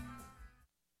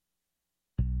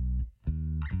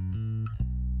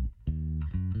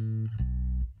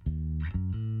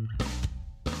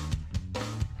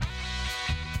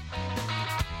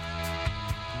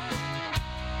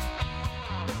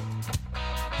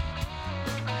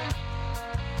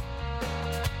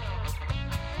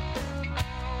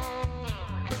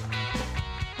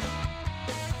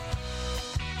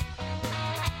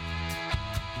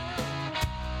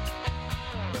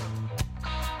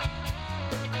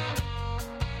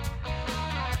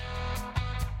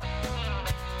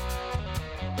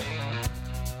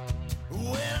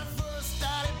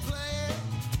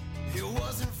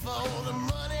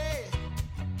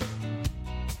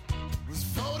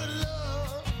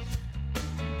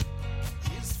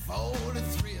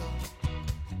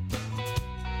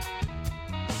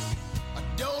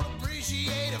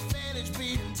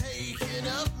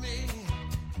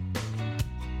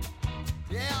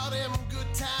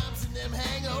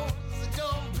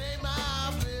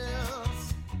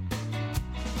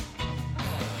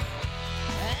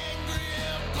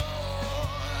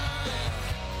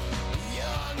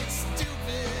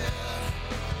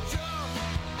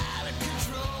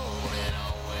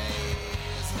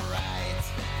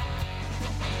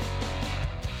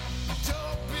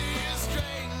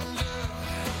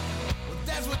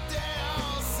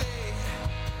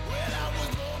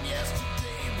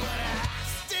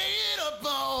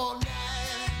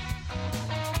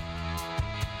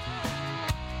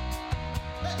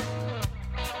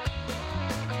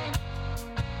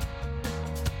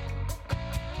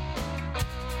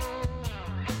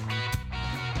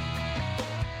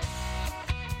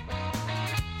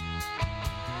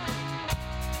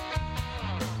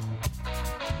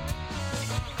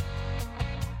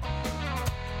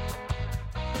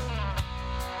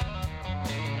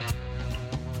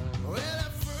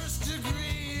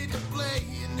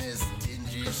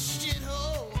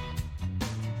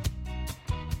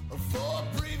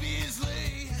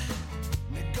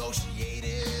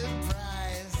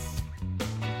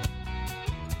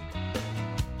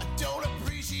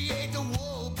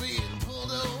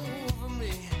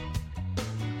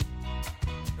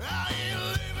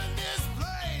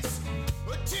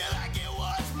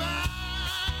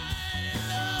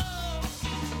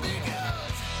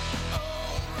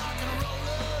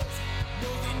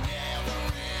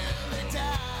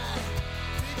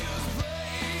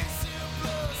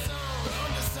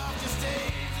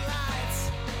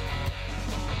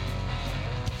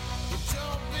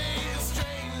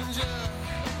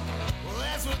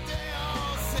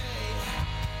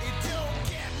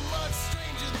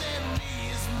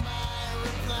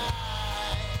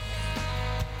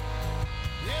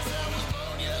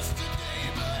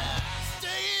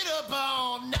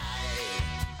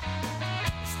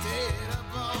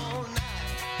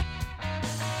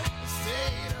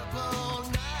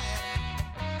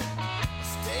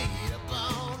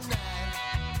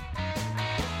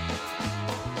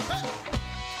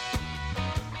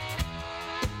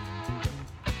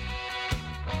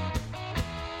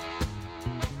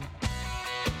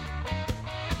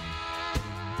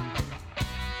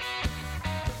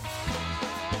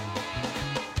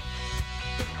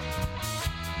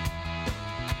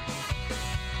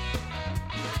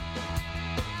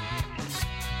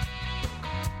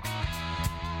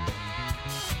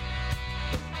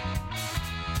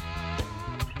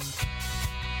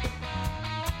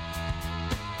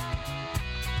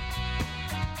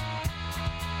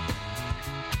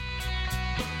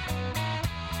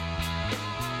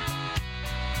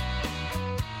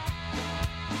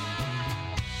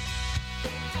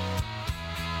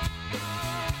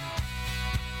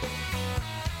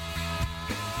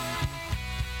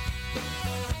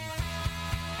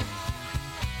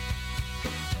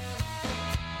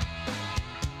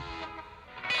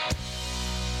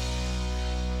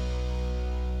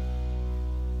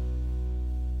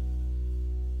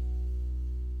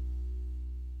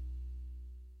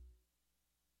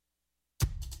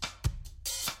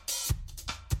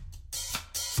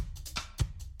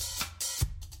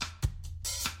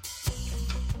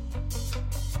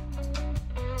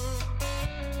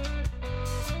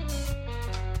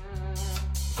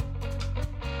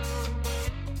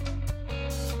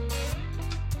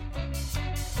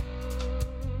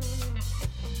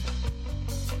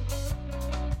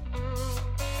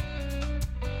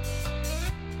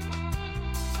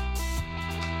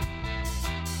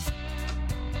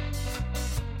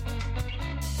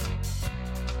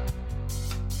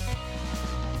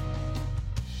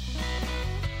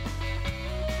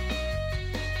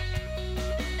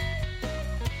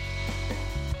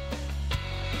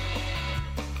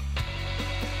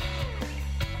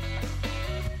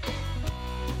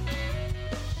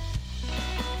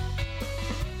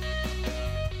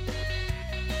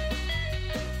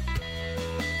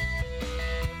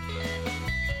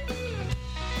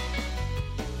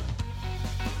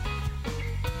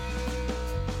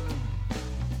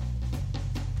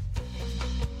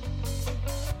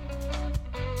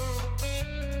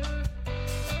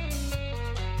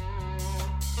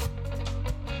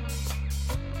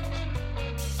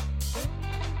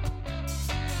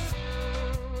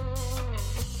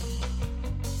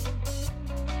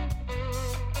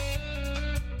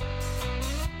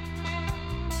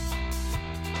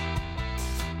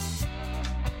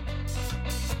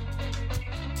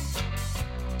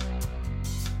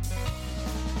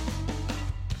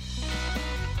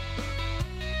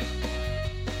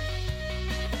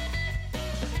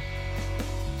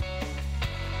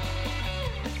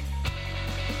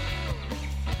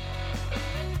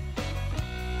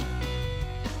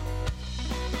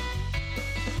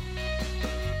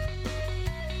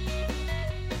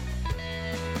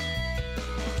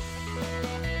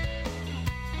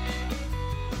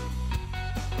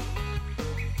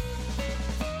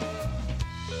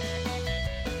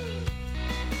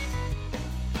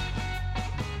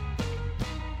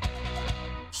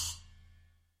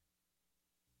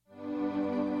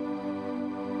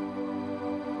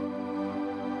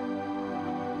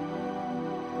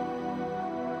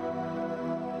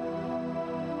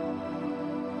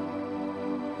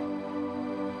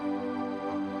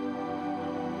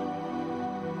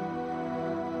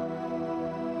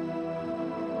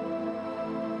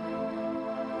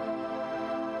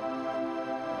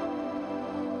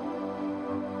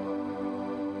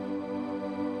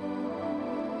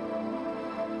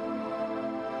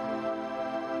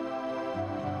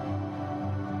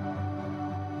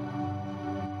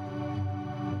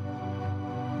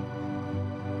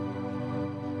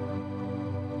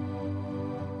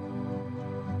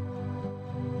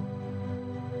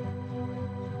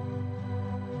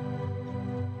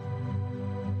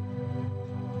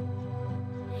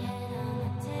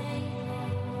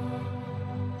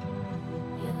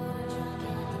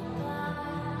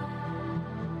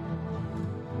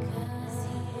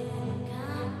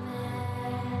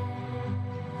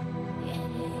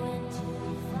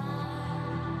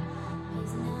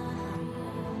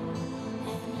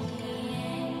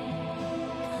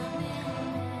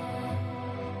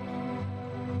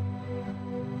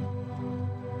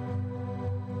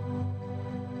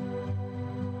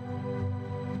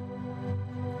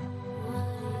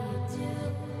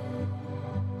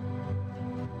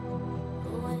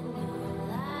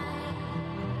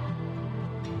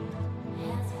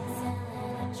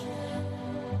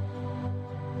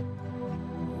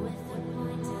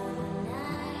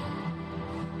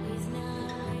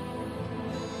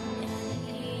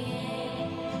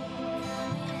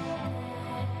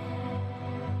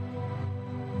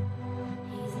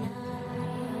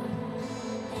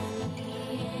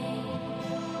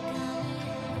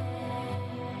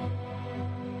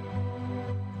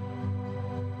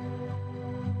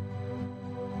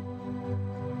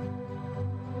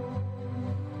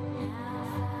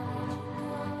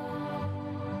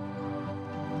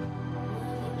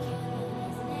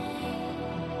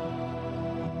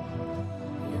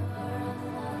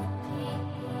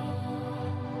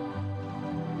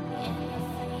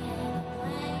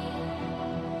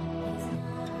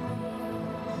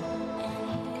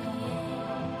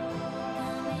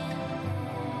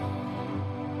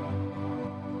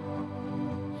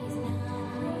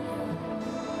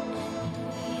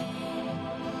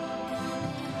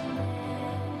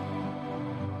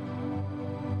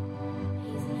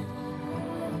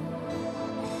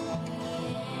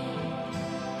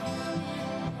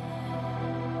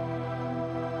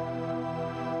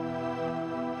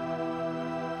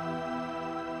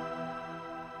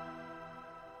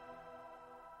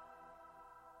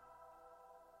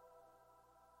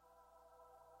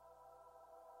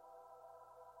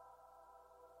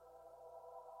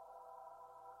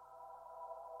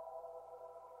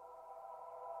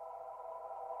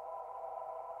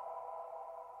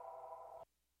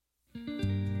 Look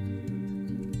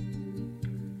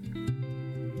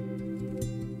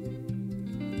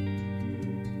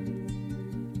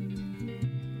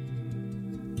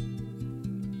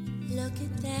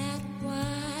at that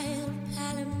wild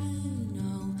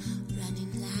palomino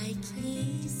running like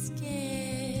he's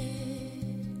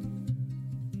scared.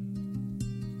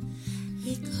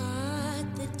 He caught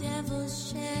the devil's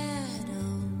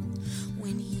shadow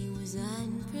when he was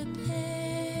unprepared.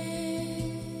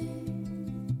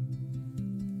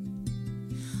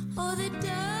 Oh, the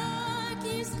dark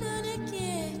is gonna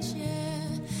get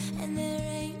you, and there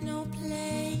ain't no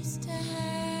place to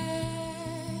hide.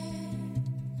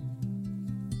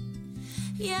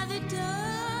 Yeah, the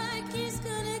dark is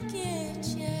gonna get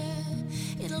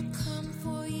you. It'll come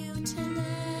for you tonight.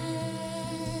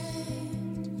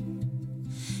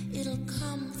 It'll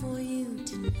come for you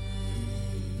tonight.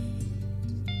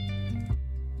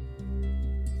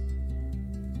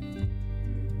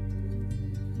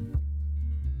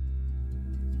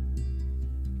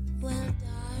 Well,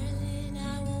 darling,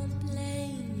 I won't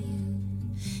blame you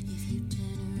if you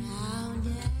turn around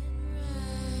and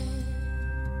run.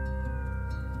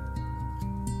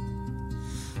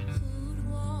 Who'd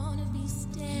wanna be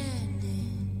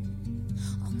standing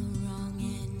on the wrong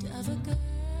end of a gun?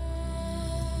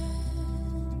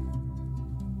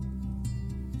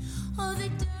 Oh, the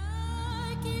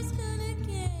dark is gonna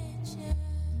get you,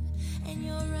 and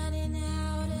you're running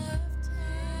out of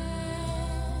time.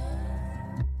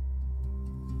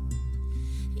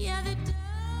 Yeah, the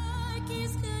dark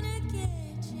is gonna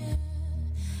get you,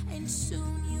 and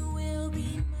soon you will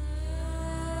be mine.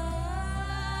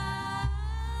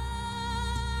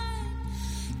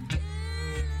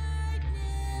 Daylight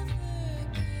never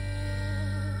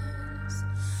comes.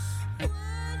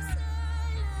 Once I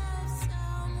love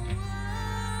someone,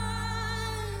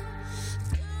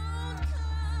 don't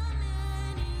come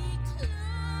any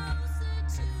closer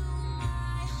to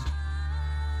my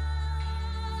heart.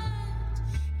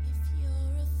 If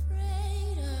you're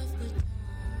afraid of the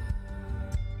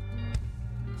dark,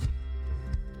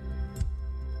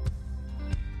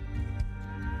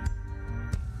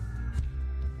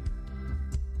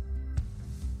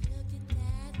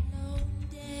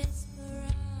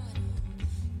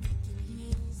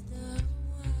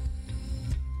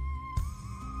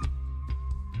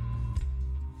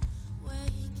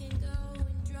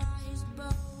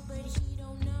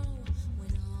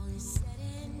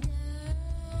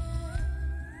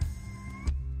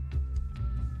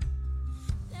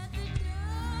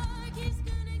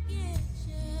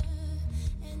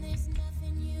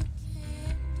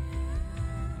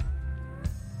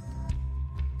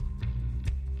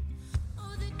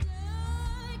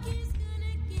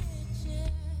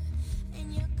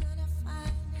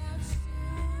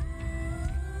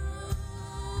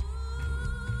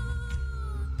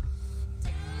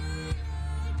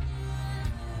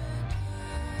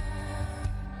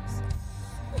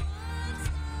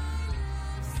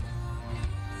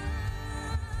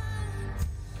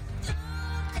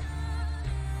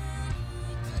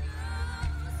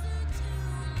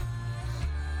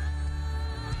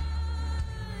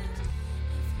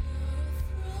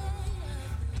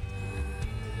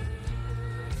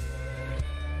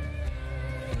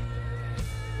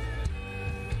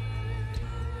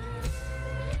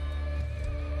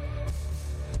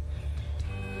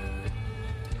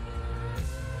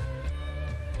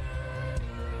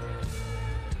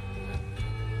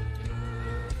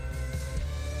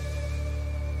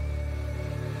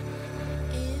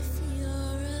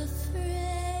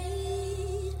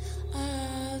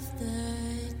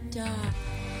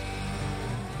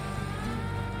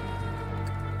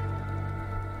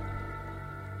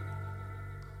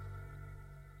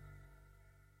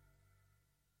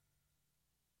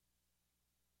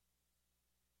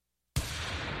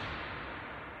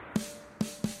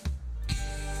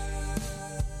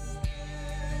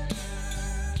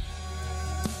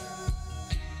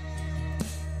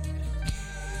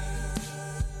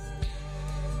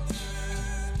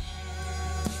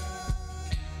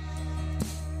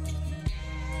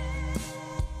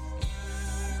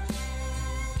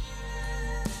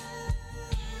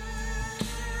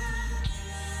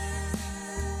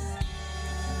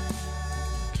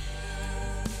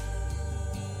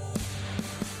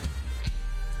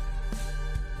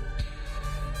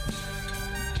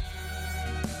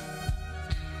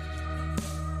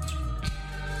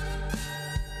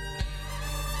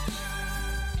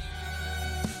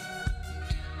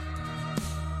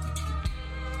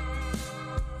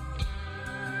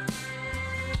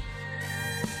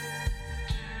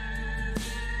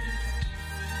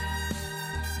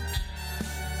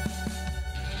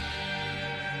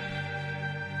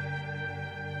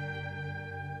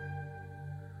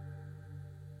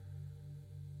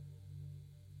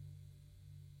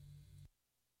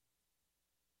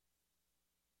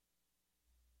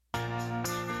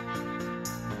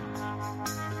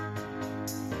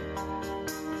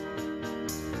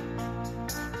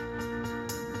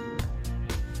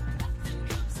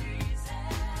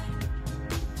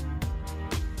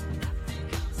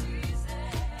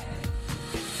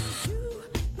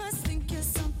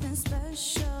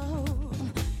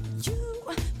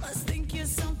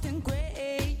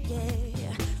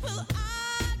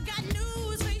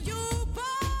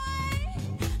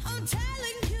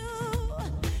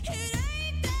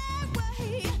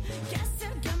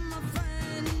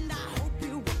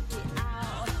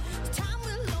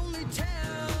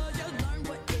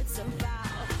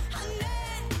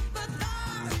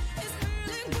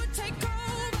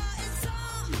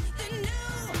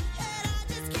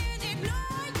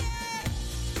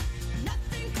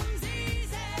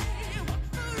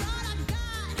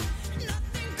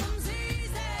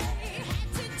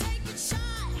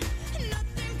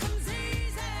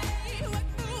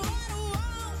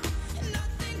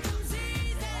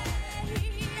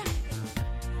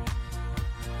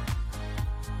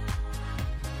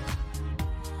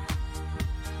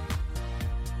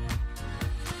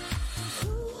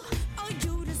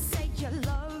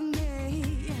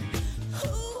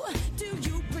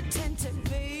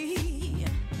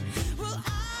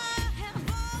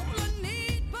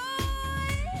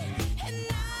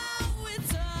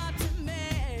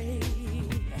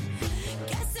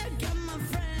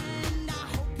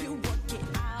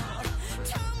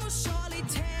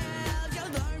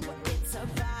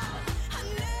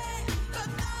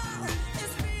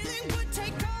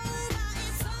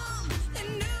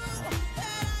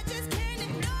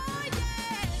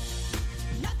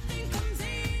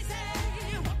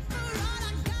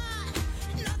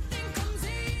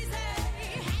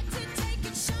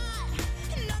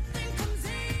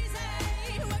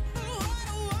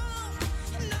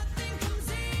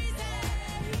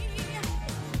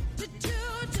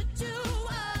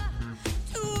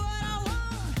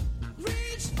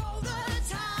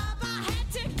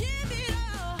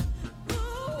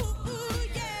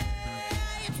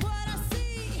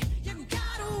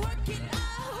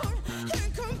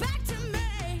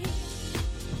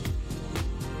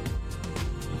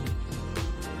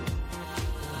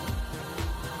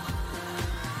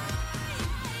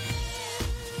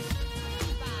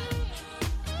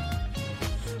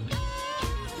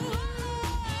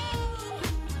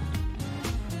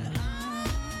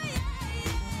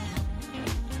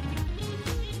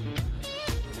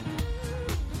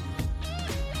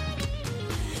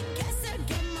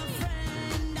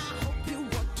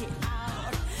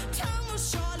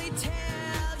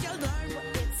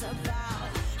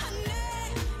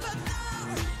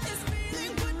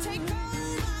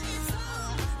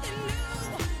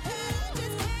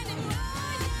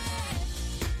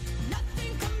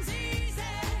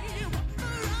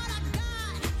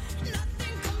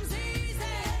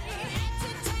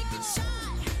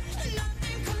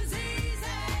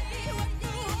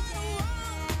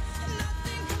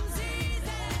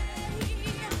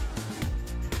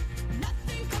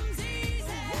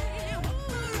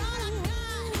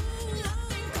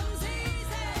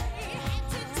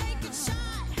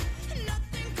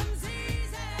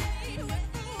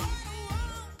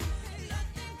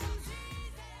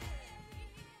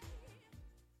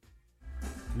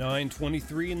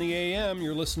 9:23 in the a.m.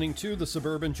 You're listening to the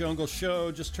Suburban Jungle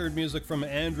Show. Just heard music from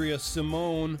Andrea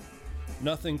Simone.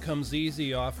 Nothing Comes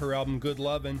Easy off her album Good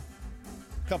Lovin'.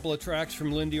 A couple of tracks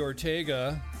from Lindy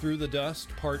Ortega, Through the Dust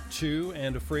Part 2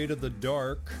 and Afraid of the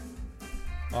Dark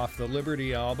off the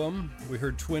Liberty album. We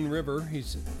heard Twin River,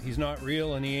 He's Not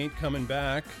Real and He Ain't Coming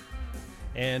Back.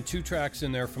 And two tracks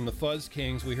in there from the Fuzz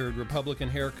Kings. We heard Republican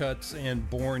Haircuts and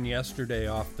Born Yesterday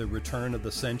off the Return of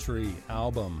the Century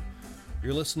album.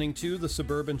 You're listening to the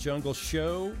Suburban Jungle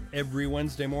Show every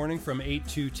Wednesday morning from 8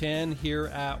 to 10 here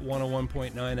at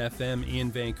 101.9 FM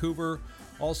in Vancouver.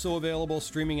 Also available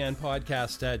streaming and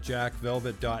podcast at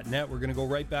jackvelvet.net. We're going to go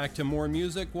right back to more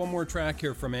music. One more track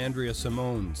here from Andrea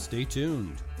Simone. Stay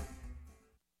tuned.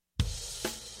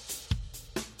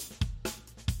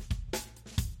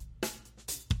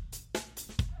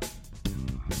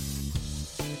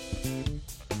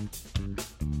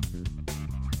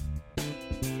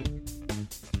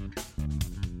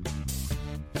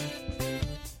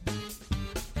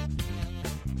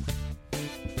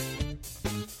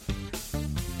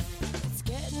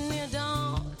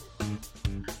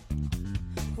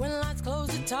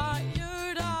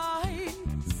 Tired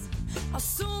eyes, I'll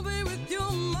soon be with you,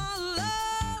 my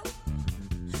love.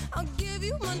 I'll give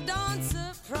you my dawn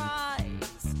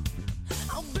surprise.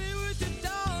 I'll be with you,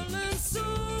 darling,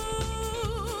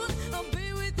 soon. I'll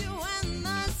be with you when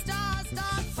the stars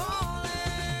start falling.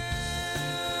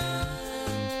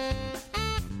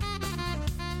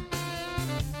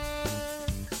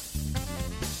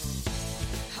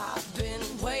 I've been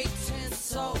waiting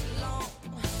so long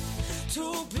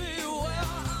to be where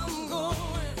I'm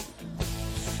going,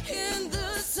 in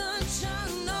the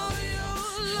sunshine of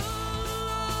your love.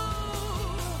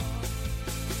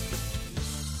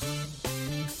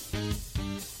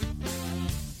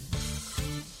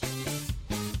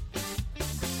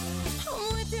 I'm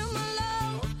with you, my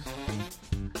love.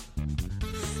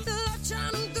 The light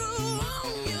shining through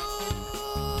on you.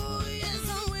 Yes,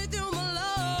 I'm with you, my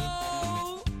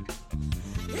love.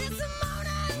 It's the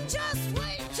morning, just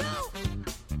wait till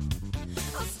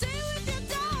I'll stay with you,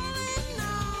 darling,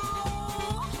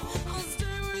 now. I'll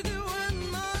stay with you when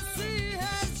my sea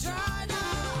has dried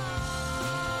out.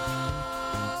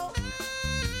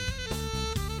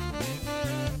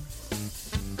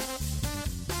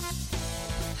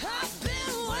 I've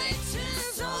been waiting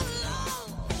so long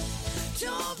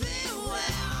to be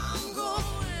where I'm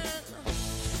going,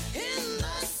 in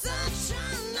the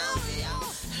sunshine of your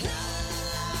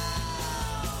love.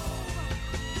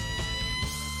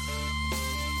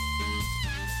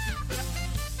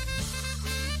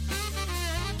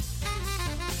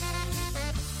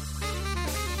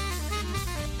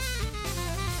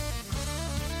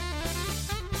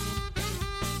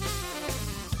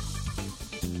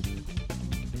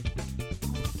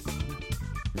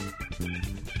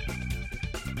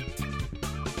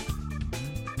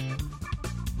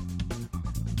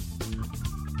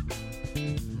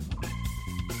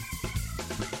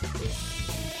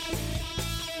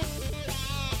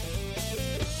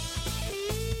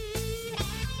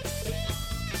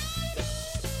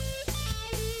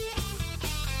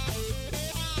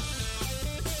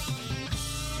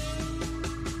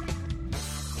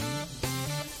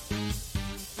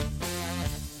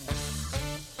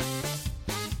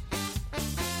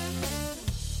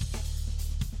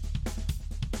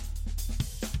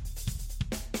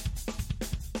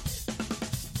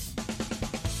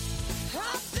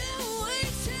 I've been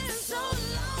waiting so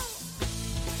long.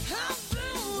 I've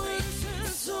been waiting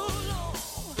so long.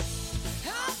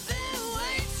 I've been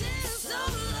waiting so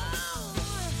long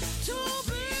to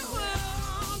be where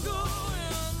I'm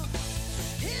going,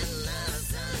 in the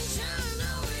sunshine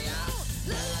of your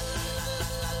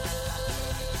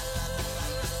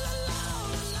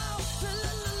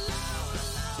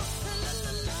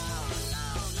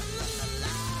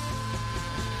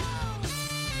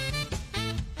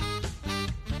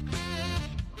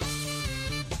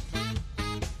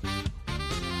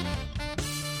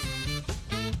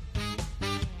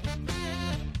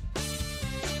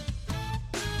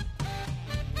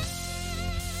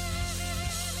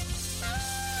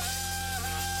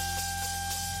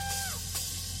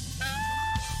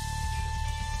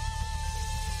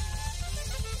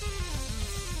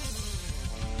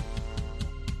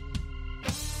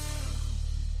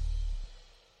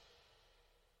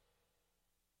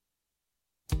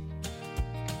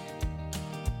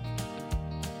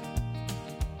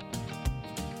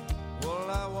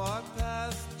Well, I walked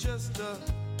past just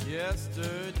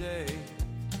yesterday,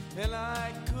 and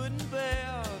I couldn't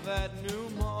bear that new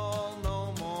mall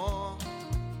no more.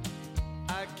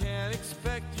 I can't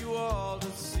expect you all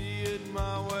to see it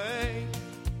my way.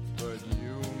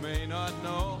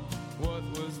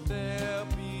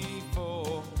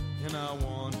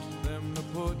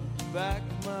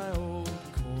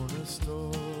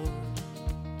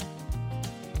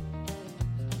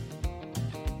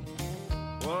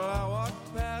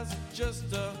 just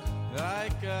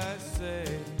like I say.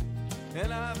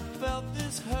 And I felt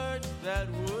this hurt that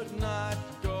would not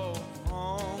go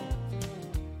home.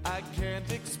 I can't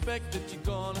expect that you're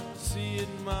gonna see it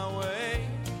my way,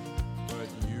 but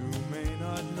you may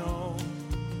not know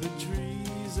the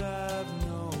trees I've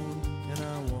known, and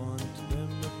I want them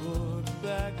to put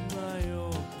back my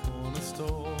old corner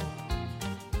store.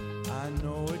 I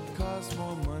know it costs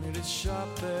more money to shop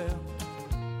there,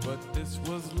 but this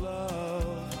was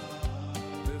love,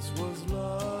 this was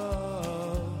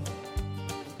love.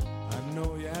 I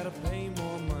know you had to pay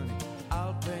more money,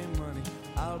 I'll pay money,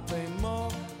 I'll pay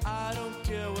more. I don't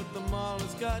care what the mall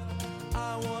has got,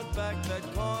 I want back that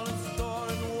corner store.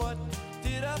 And what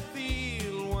did I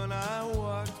feel when I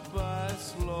walked by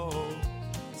slow?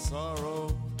 Sorrow,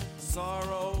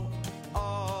 sorrow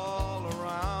all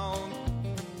around.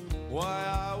 Why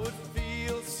I would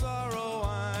feel sorrow,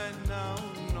 I now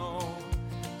know.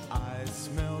 I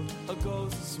smelled a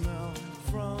ghost smell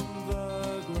from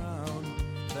the ground,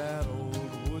 that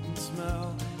old wooden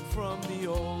smell from the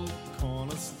old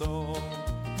corner store.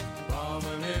 Bomb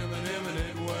and him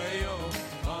and way, oh,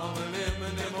 bomb and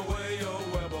him away, oh,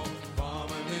 webbo,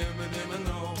 bomb and him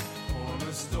no,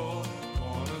 corner store,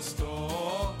 corner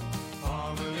store.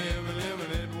 Bomb and him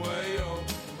way, oh,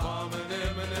 bomb and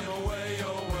him away,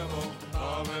 oh, webbo,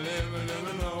 bomb and him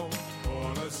no,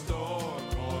 corner store,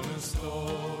 corner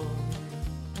store.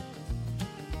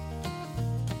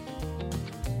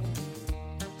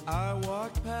 I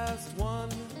walked past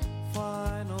one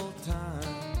final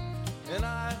time, and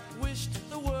I wished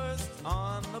the worst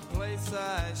on the place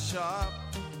I shop.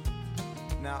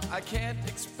 Now I can't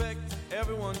expect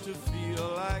everyone to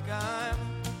feel like I'm,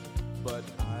 but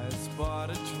I spot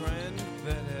a trend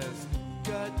that has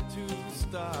got to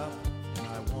stop. And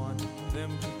I want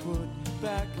them to put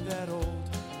back that old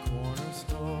corner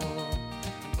store.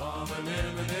 Bombing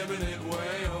him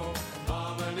way, oh,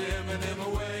 bombing him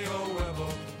away, oh, webbo,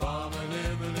 bombing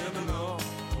him no,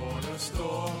 corner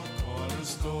store, corner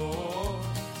store.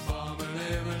 Bombing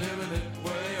him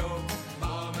way, oh,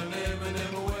 bombing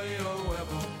him away, oh,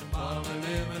 webbo, bombing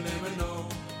him no,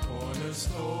 corner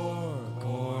store,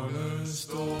 corner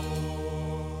store.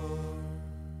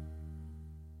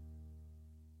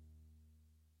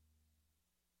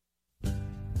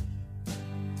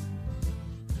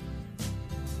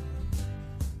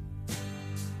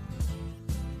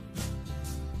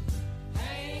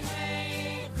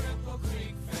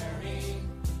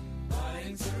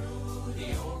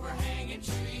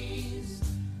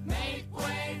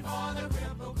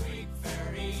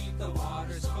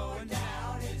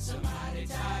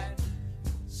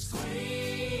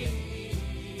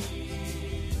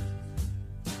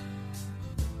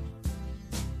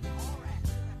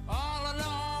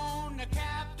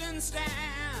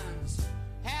 Stands,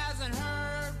 hasn't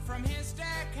heard from his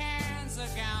deckhands. The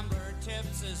gambler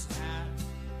tips his hat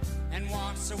and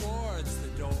walks towards the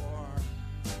door.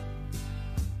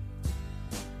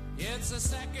 It's the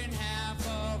second half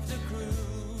of the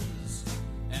cruise,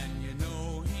 and you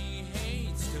know he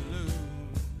hates to lose.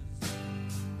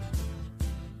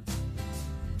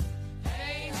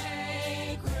 Hey,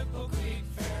 hey, Cripple Creek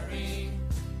Ferry,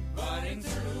 butting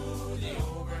through the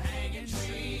overhanging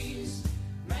trees.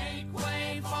 Make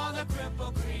way for the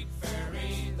Cripple Creek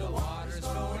Ferry. The water's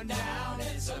going down,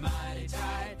 it's a mighty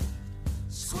tight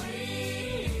squeeze.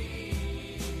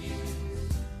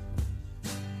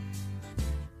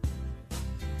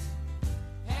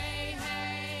 Hey,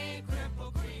 hey,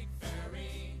 Cripple Creek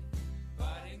Ferry,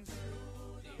 butting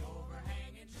through the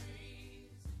overhanging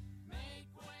trees. Make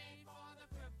way for the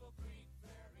Cripple Creek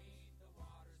Ferry. The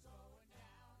water's going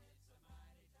down, it's a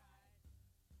mighty tight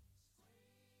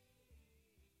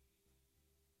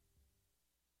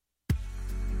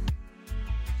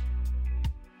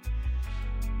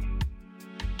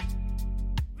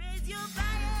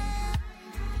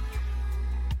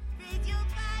Raise your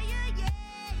fire, yeah,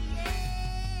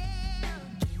 yeah.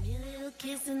 Give me a little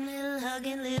kiss and little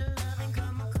hugging, little loving.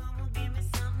 Come on, give me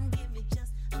something, give me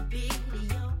just a bit of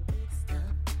your good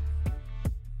stuff.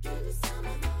 Give me some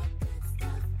of that good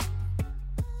stuff.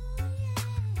 Oh yeah.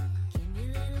 Give me a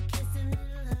little kiss and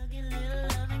little hugging, little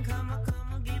loving. Come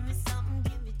on, give me something,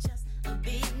 give me just a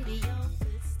bit of your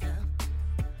good stuff.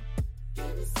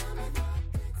 Give me some of that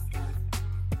good stuff.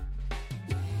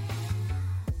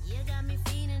 You got me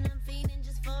feeling, I'm feeling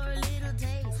just for a little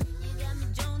taste. You got me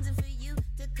jonesing for you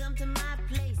to come to my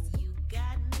place. You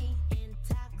got me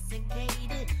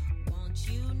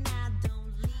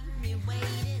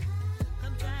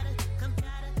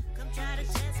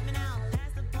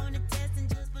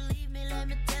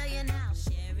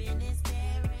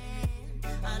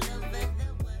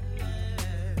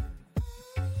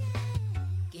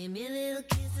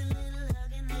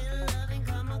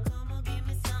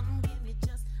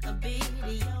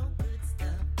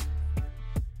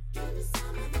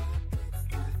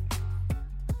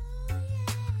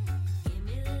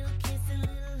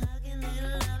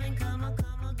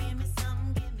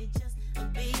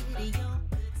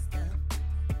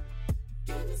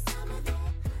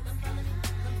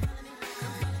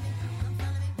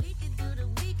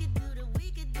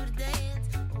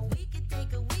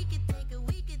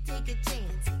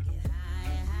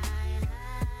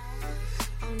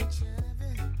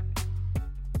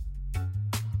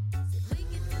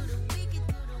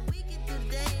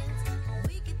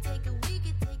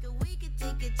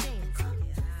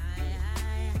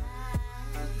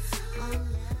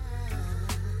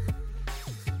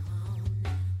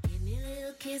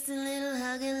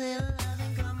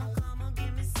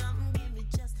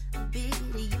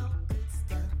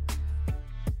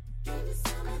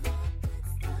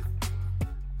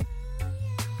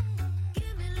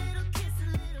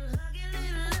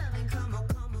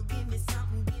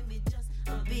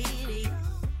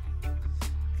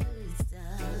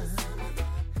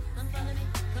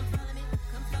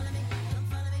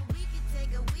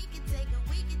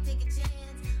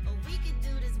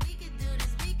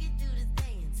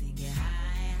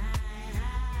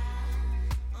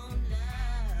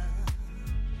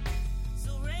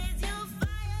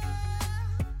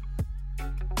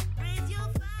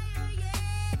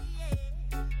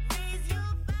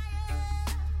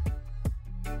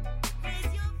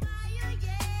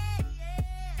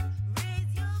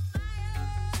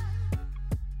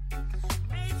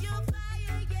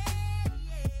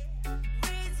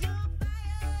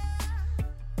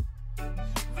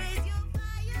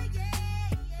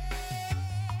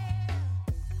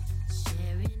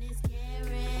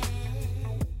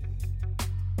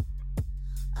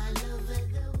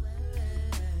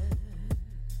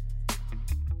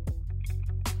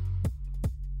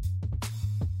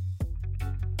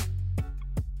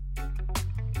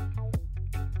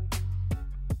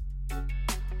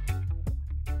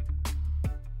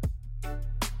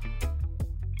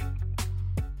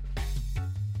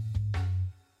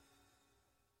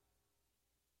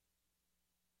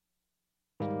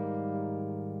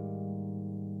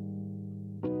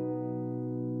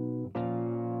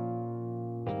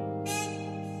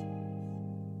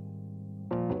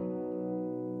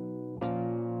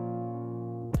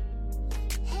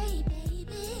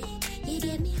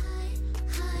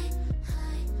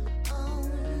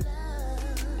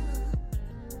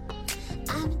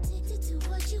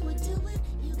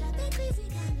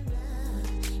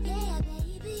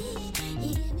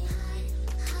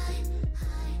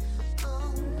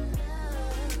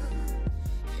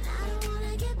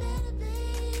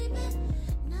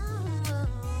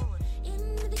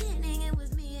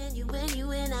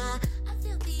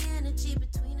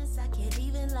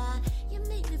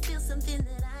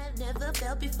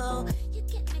felt before. You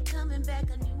kept me coming back,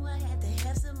 I knew I had to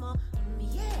have some more.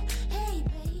 Yeah, hey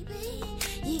baby,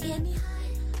 you get me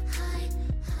high, high,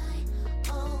 high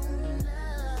on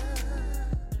love.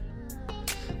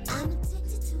 I'm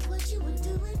addicted to what you were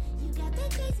doing. You got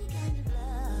that crazy kind of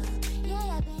love.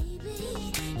 Yeah,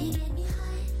 baby, you get me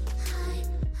high, high,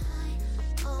 high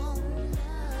on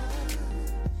love.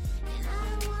 And I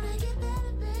don't wanna get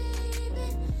better, baby.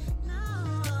 No,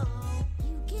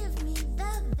 you give me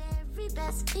the very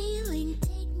best feeling.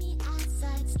 Take me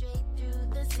outside, straight through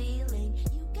the ceiling.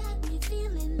 You got me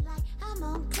feeling like I'm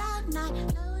on cloud nine,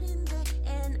 floating there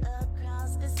and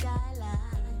across the skyline.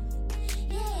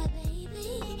 Yeah,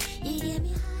 baby, you get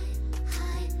me high,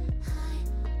 high,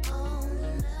 high on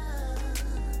love.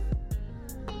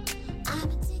 I'm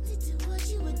addicted to what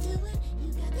you were doing. You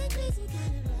got that crazy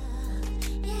kind of love.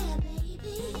 Yeah,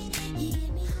 baby, you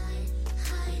get me high,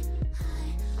 high,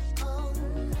 high on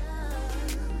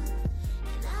love.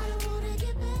 And I don't wanna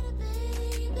get better,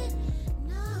 baby.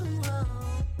 No,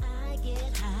 I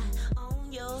get high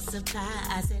on your supply.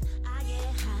 I said I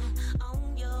get high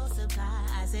on your supply.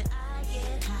 I said I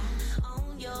get high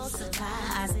on your supply.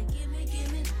 I said gimme,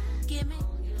 gimme, gimme,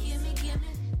 gimme,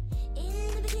 gimme.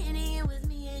 In the beginning it was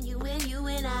me and you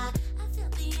and I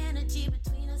felt the energy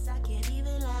between us, I can't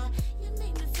even lie. You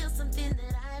make me feel something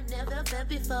that I've never felt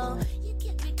before. You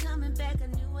kept me coming back, I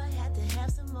knew I had to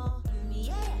have some more.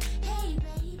 Yeah, hey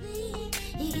baby,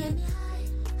 you get me high,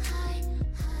 high,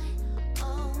 high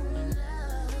on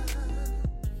love.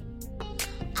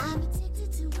 I'm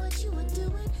addicted to what you were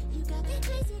doing. You got that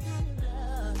crazy kind of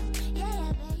love.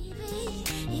 Yeah, baby,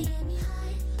 you get me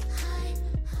high, high,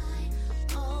 high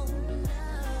on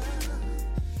love.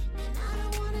 And I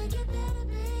don't wanna get better,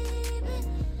 baby.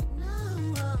 No.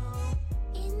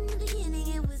 In the beginning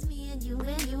it was me and you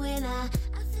and I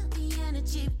felt the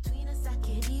energy between us, I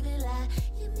can't even lie.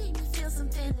 You made me feel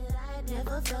something that I had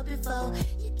never felt before.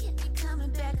 You kept me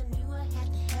coming back, I knew I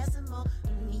had to have some more.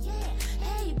 Yeah,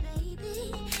 hey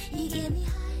baby, you get me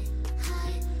high,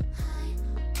 high, high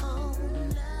on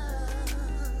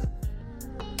love.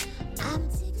 I'm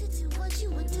addicted to what you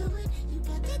were doing. You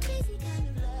got that crazy kind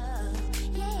of love.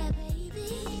 Yeah, baby,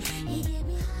 you get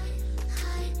me high,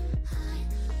 high, high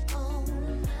on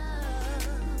love.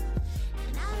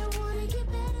 And I don't wanna get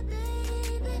better,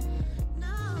 baby. No.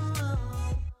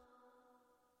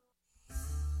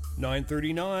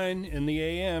 9:39 in the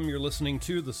AM. You're listening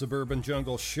to the Suburban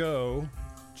Jungle Show.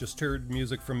 Just heard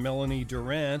music from Melanie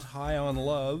Durrant, High on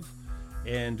Love,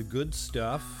 and Good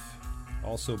Stuff,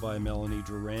 also by Melanie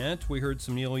Durrant. We heard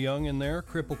some Neil Young in there,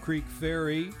 Cripple Creek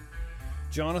Ferry.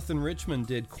 Jonathan Richman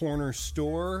did Corner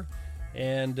Store,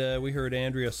 and we heard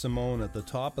Andrea Simone at the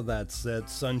top of that set,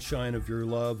 Sunshine of Your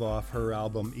Love, off her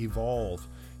album Evolve.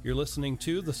 You're listening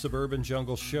to the Suburban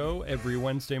Jungle Show every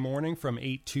Wednesday morning from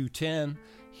 8 to 10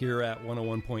 here at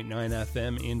 101.9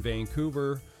 FM in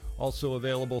Vancouver. Also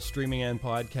available streaming and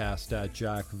podcast at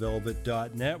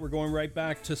jackvelvet.net. We're going right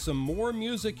back to some more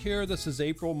music here. This is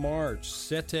April March.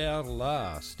 C'était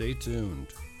là. Stay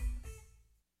tuned.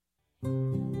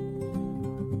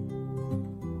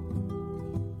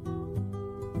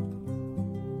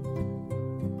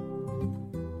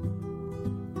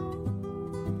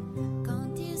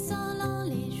 Quand ils sont longs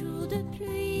les jours de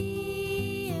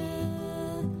pluie,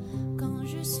 quand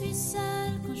je suis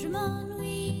seule, quand je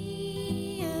m'ennuie,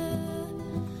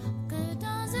 que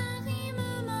dans un rythme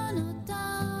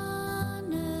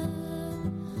monotone,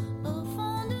 au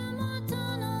fond de mon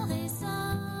ton on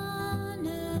résonne.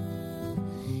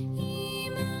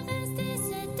 Il me restait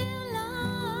cette heure-là,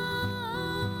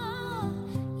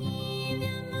 il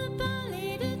vient me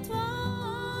parler de toi,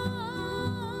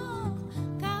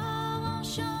 car on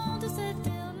chante cette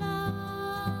heure-là.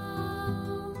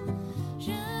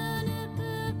 Je ne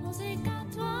peux penser qu'à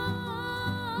toi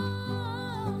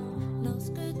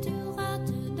lorsque tu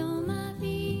rates dans ma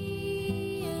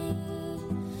vie,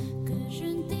 que je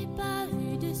ne t'ai pas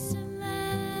vu de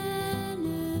semaine,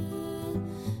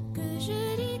 que je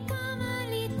lis comme un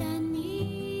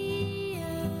litanie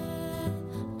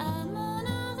à mon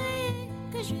oreille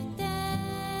que je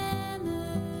t'aime.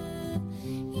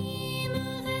 Il me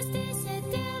restait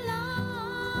cette heure-là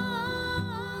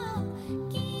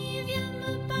qui vient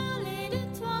me parler de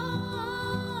toi,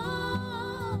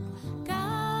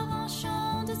 car on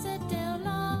chante cette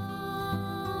heure-là.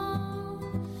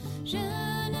 Je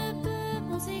ne peux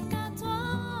penser qu'à toi.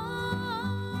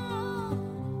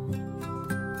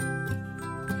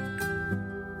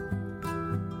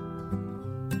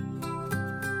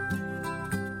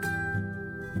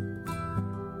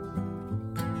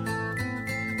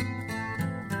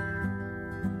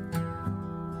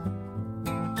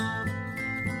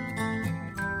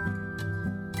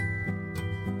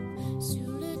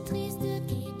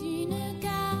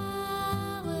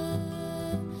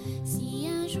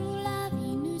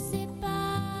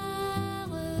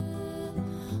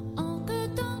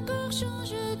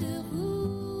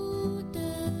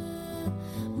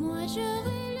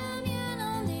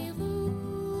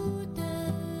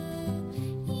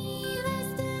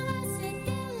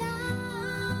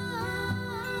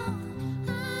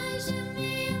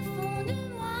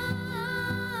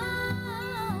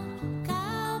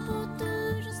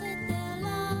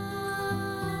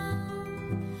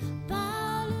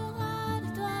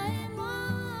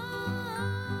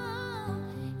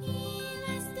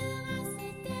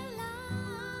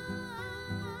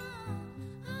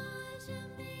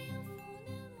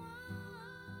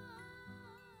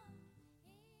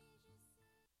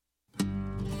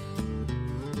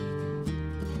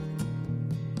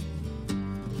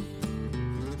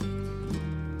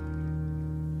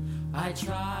 I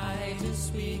try to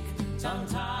speak,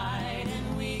 tongue-tied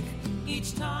and weak.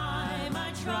 Each time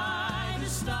I try to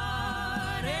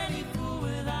start, any fool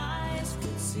with eyes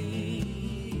could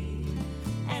see,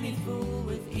 any fool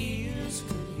with ears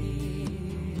could hear.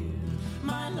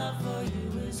 My love for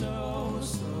you is oh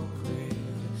so clear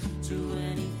to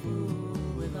any fool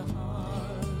with a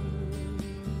heart.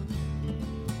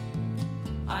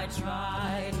 I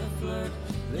try to flirt,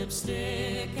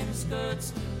 lipstick and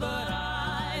skirts, but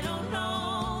I don't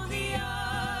know the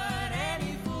art.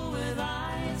 Any fool with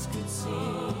eyes could see,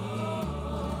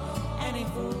 any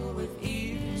fool with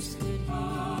ears could hear.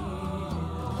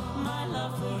 My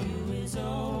love for you is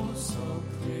oh so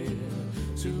clear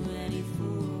to any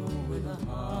fool with a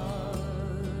heart.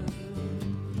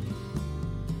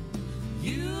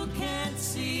 You can't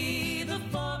see the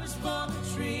forest for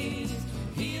the trees,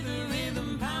 hear the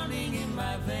rhythm pounding in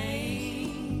my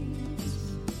veins.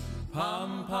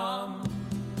 Pom pom,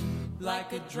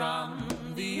 like a drum,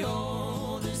 the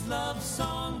oldest love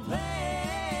song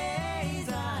plays.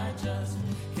 I just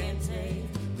can't take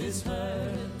this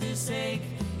hurt, this ache,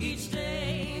 each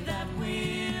day that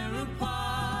we're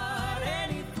apart.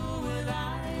 Any fool with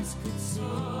eyes could see,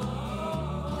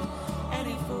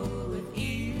 any fool with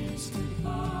ears could hear.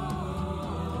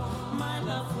 My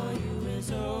love for you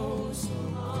is oh so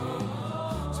clear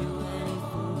to any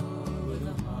fool with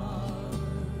a heart.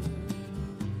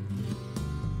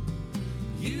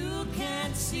 You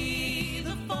can't see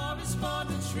the forest for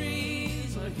the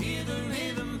trees, or hear the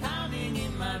rhythm pounding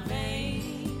in my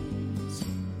veins.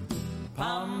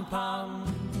 Pom pom,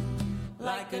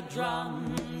 like a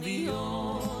drum, the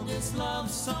oldest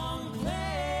love song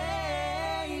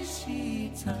plays.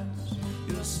 She touched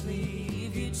your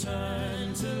sleeve, you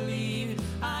turn to leave.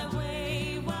 I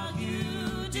wait while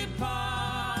you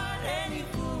depart. Any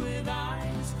fool with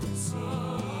eyes could see,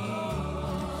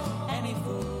 any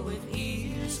fool with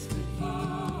ears could hear.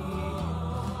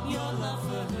 Your love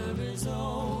for her is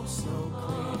oh so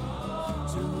clear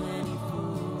to any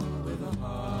fool with a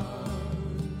heart.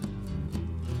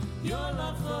 Your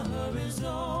love for her is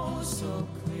oh so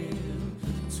clear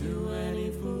to any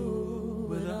fool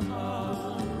with a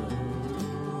heart.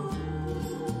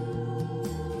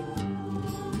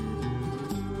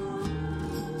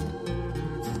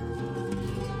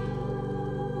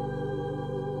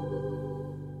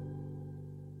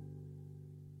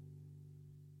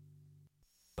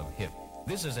 Hip.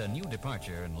 This is a new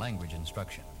departure in language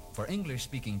instruction for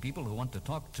English-speaking people who want to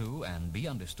talk to and be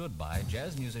understood by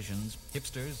jazz musicians,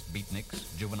 hipsters,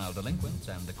 beatniks, juvenile delinquents,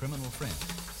 and the criminal fringe.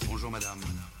 Bonjour madame,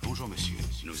 bonjour monsieur.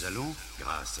 Nous allons,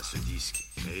 grâce à ce disque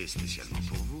créé spécialement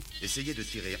pour vous, essayer de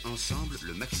tirer ensemble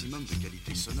le maximum de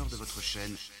qualité sonore de votre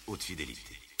chaîne haute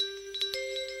fidélité.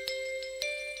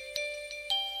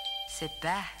 Sit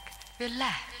back,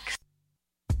 relax.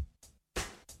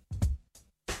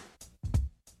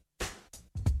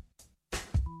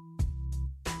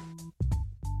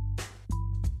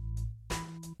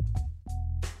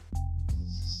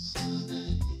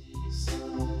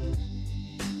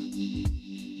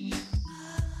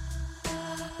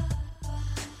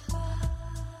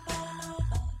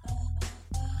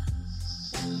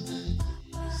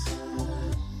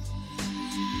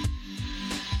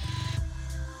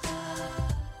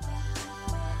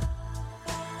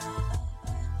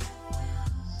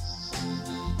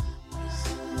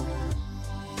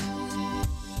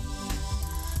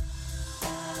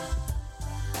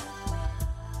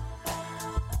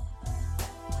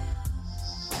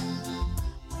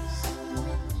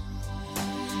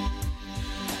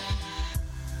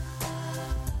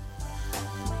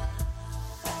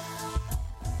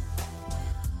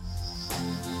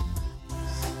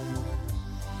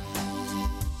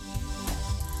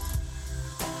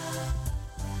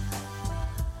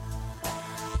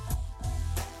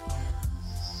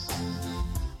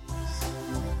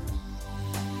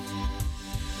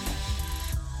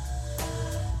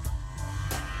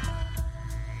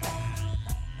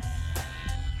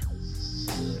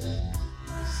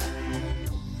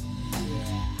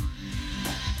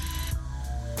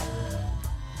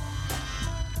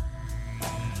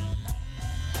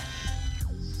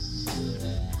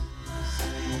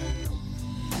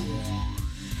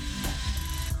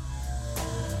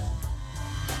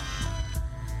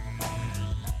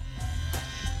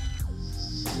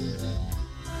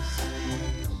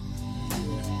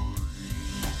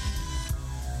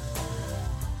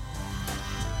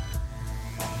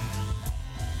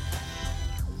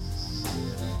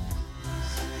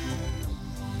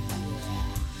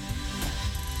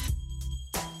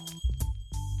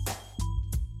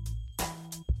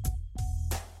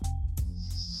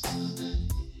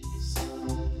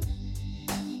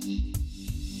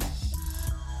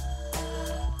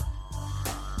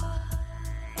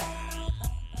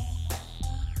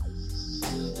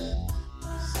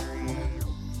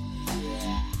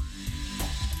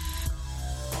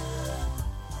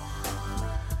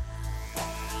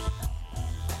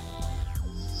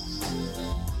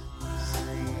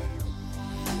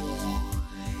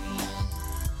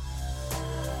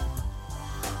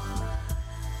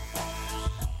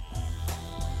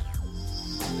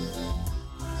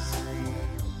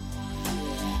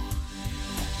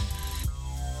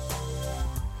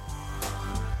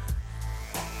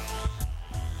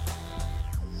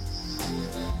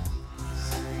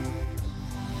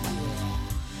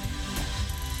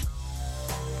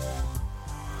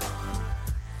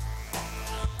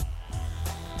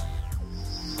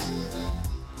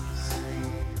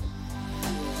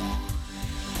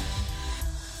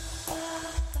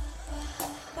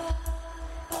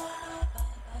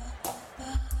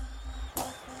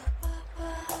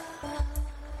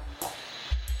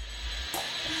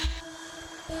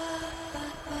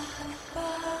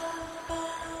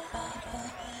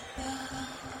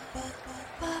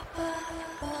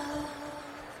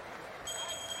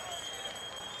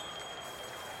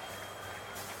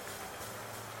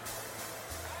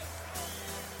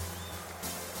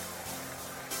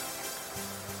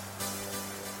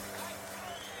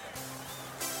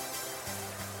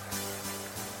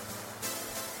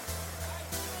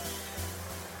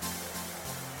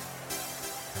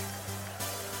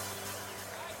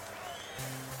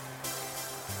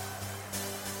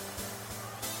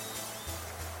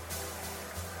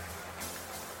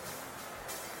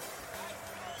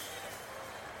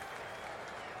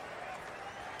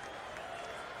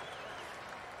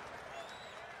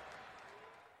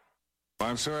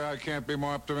 I'm sorry I can't be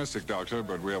more optimistic, Doctor,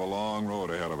 but we have a long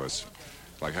road ahead of us.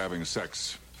 Like having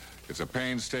sex. It's a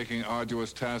painstaking,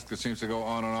 arduous task that seems to go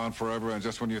on forever, and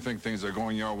just when you think things are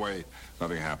going your way,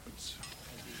 nothing happens.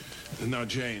 Now,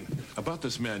 Jane, about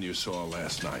this man you saw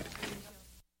last night.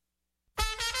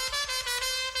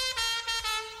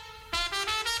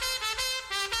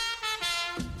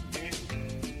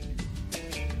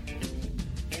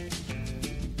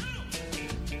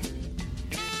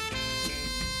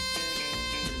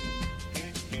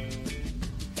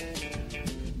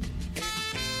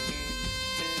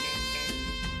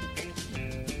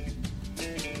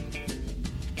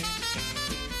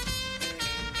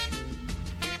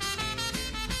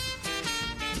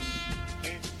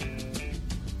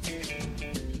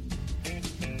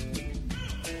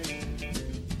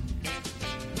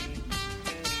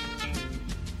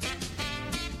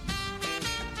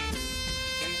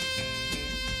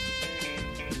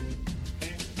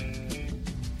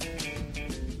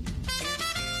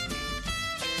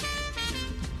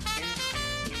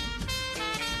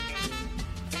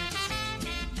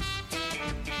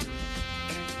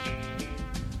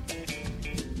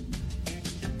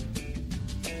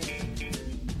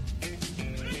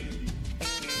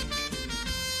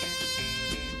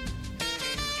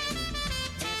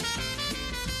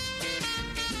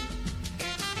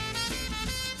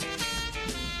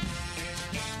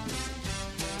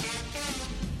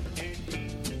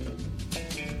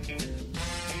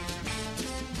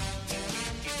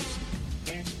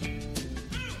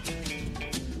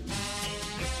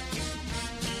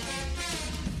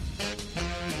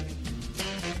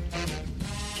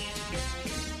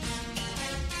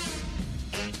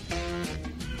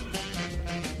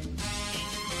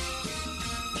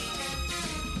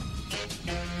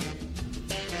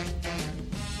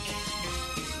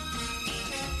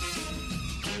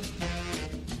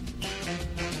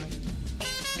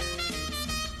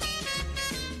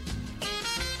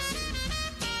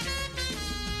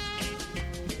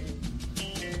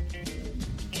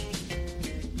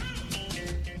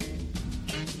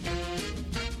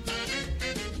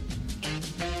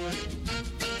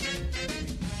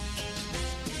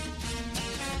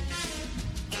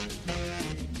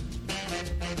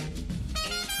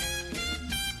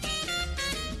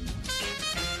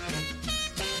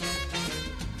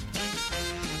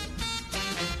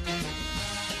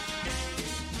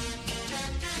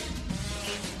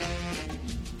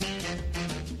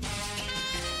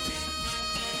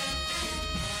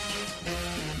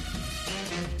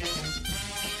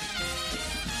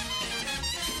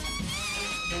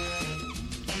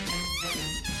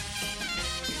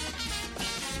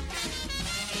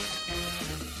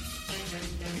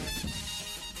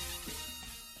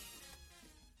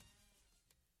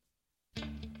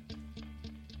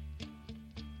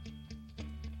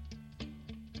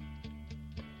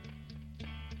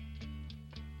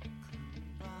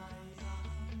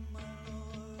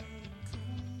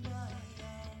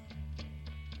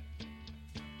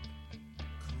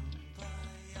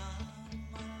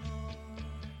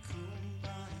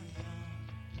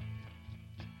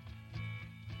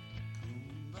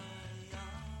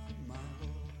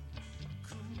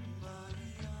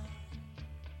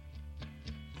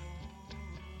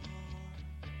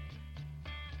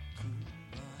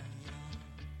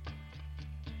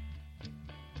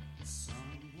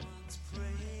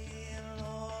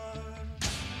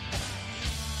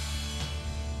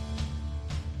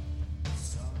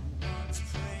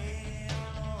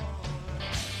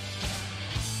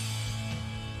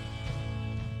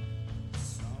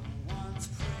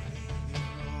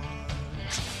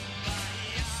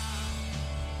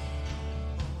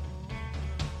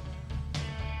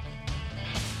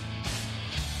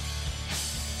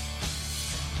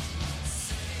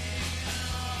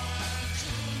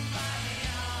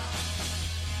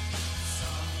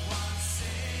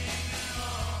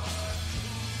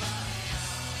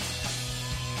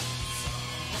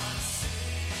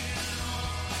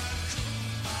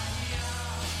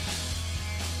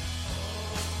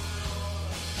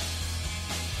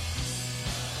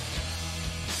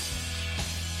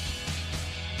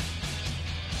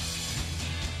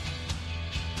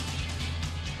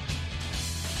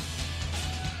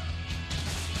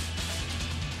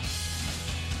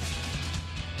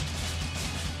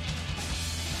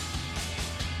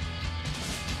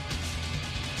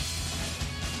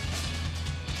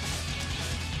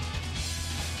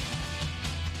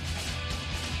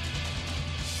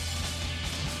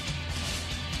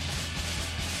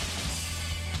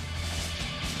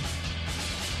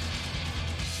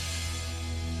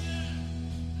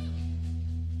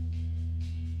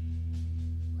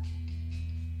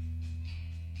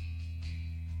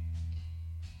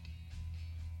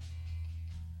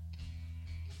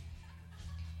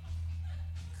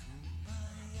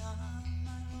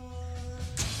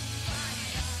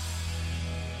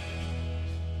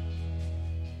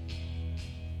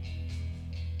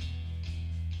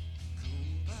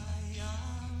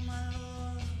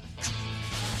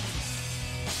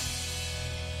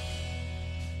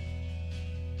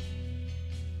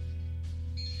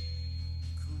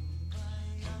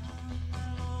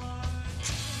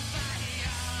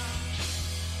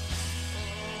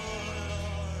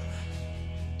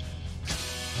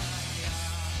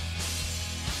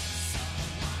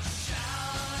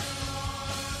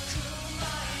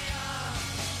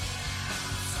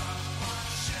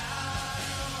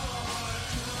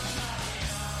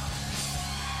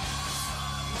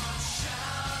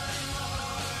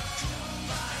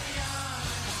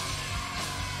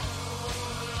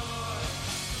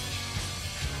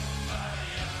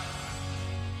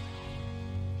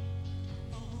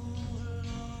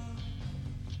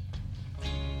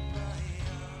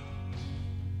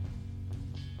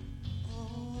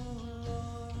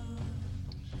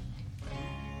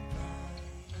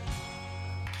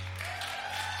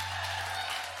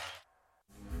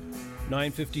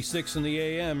 9:56 in the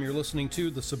a.m. You're listening to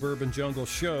the Suburban Jungle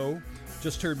Show.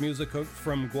 Just heard music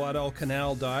from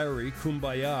Guadalcanal Diary,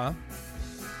 Kumbaya.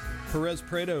 Perez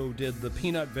Prado did The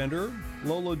Peanut Vendor.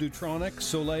 Lolo Dutronic,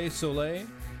 Soleil Soleil.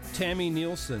 Tammy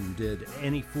Nielsen did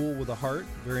Any Fool with a Heart.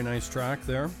 Very nice track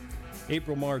there.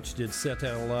 April March did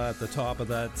Setela at the top of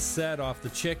that set off the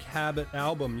Chick Habit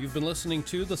album. You've been listening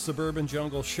to the Suburban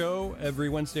Jungle Show every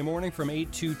Wednesday morning from 8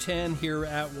 to 10 here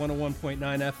at 101.9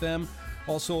 FM.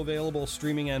 Also available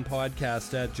streaming and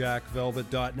podcast at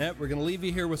jackvelvet.net. We're going to leave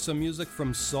you here with some music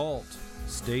from Salt.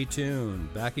 Stay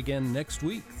tuned. Back again next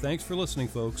week. Thanks for listening,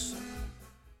 folks.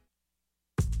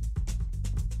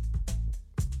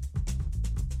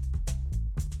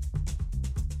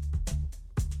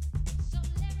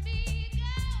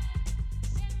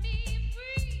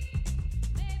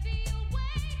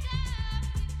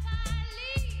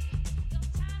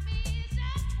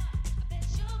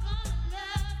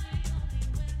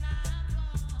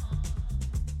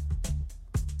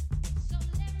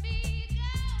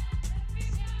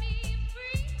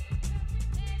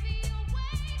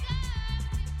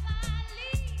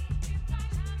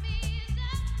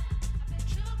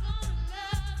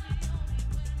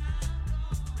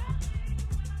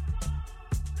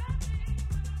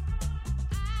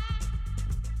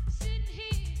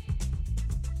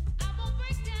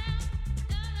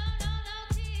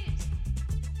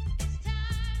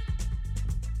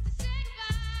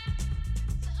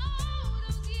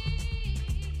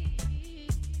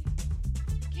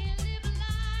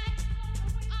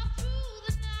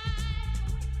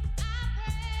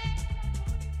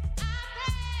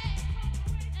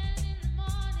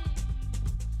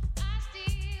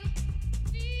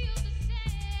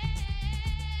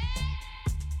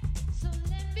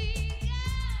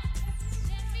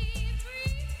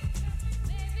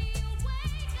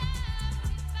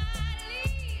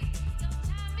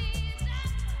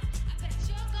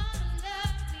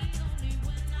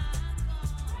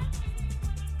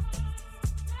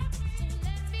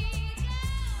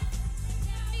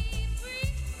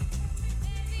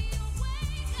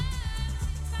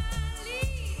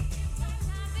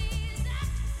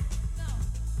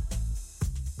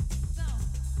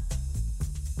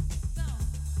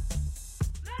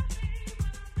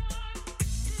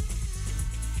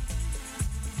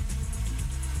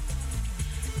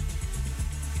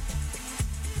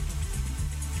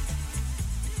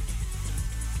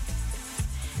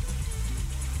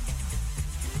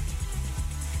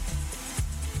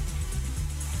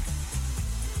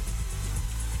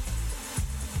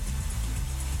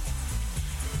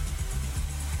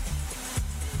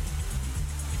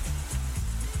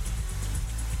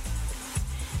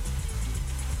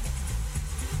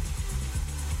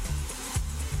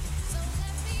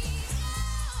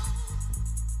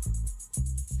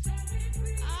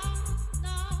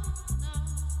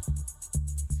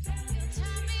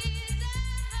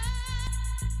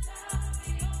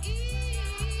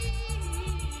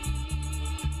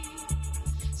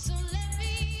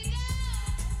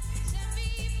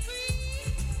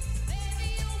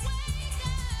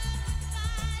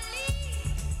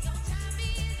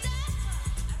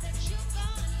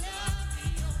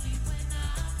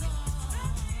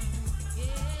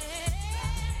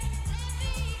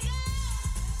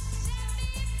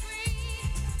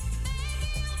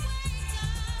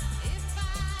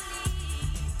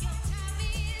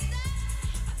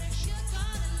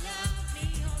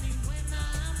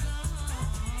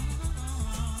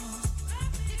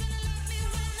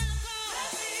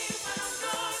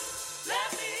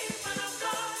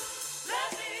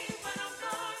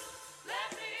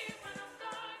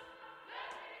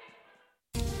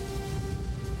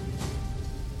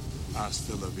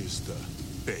 Hasta la vista,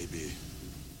 baby.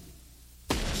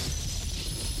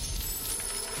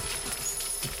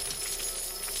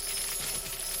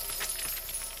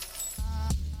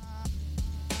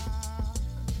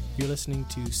 You're listening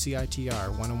to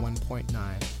CITR 101.9,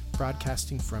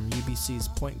 broadcasting from UBC's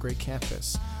Point Grey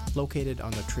campus, located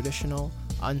on the traditional,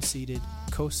 unceded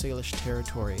Coast Salish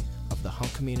territory of the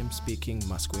Hunkaminam-speaking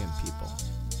Musqueam people.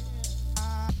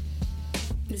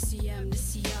 Nisiam,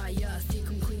 Nisiaya,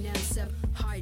 Thikum Queen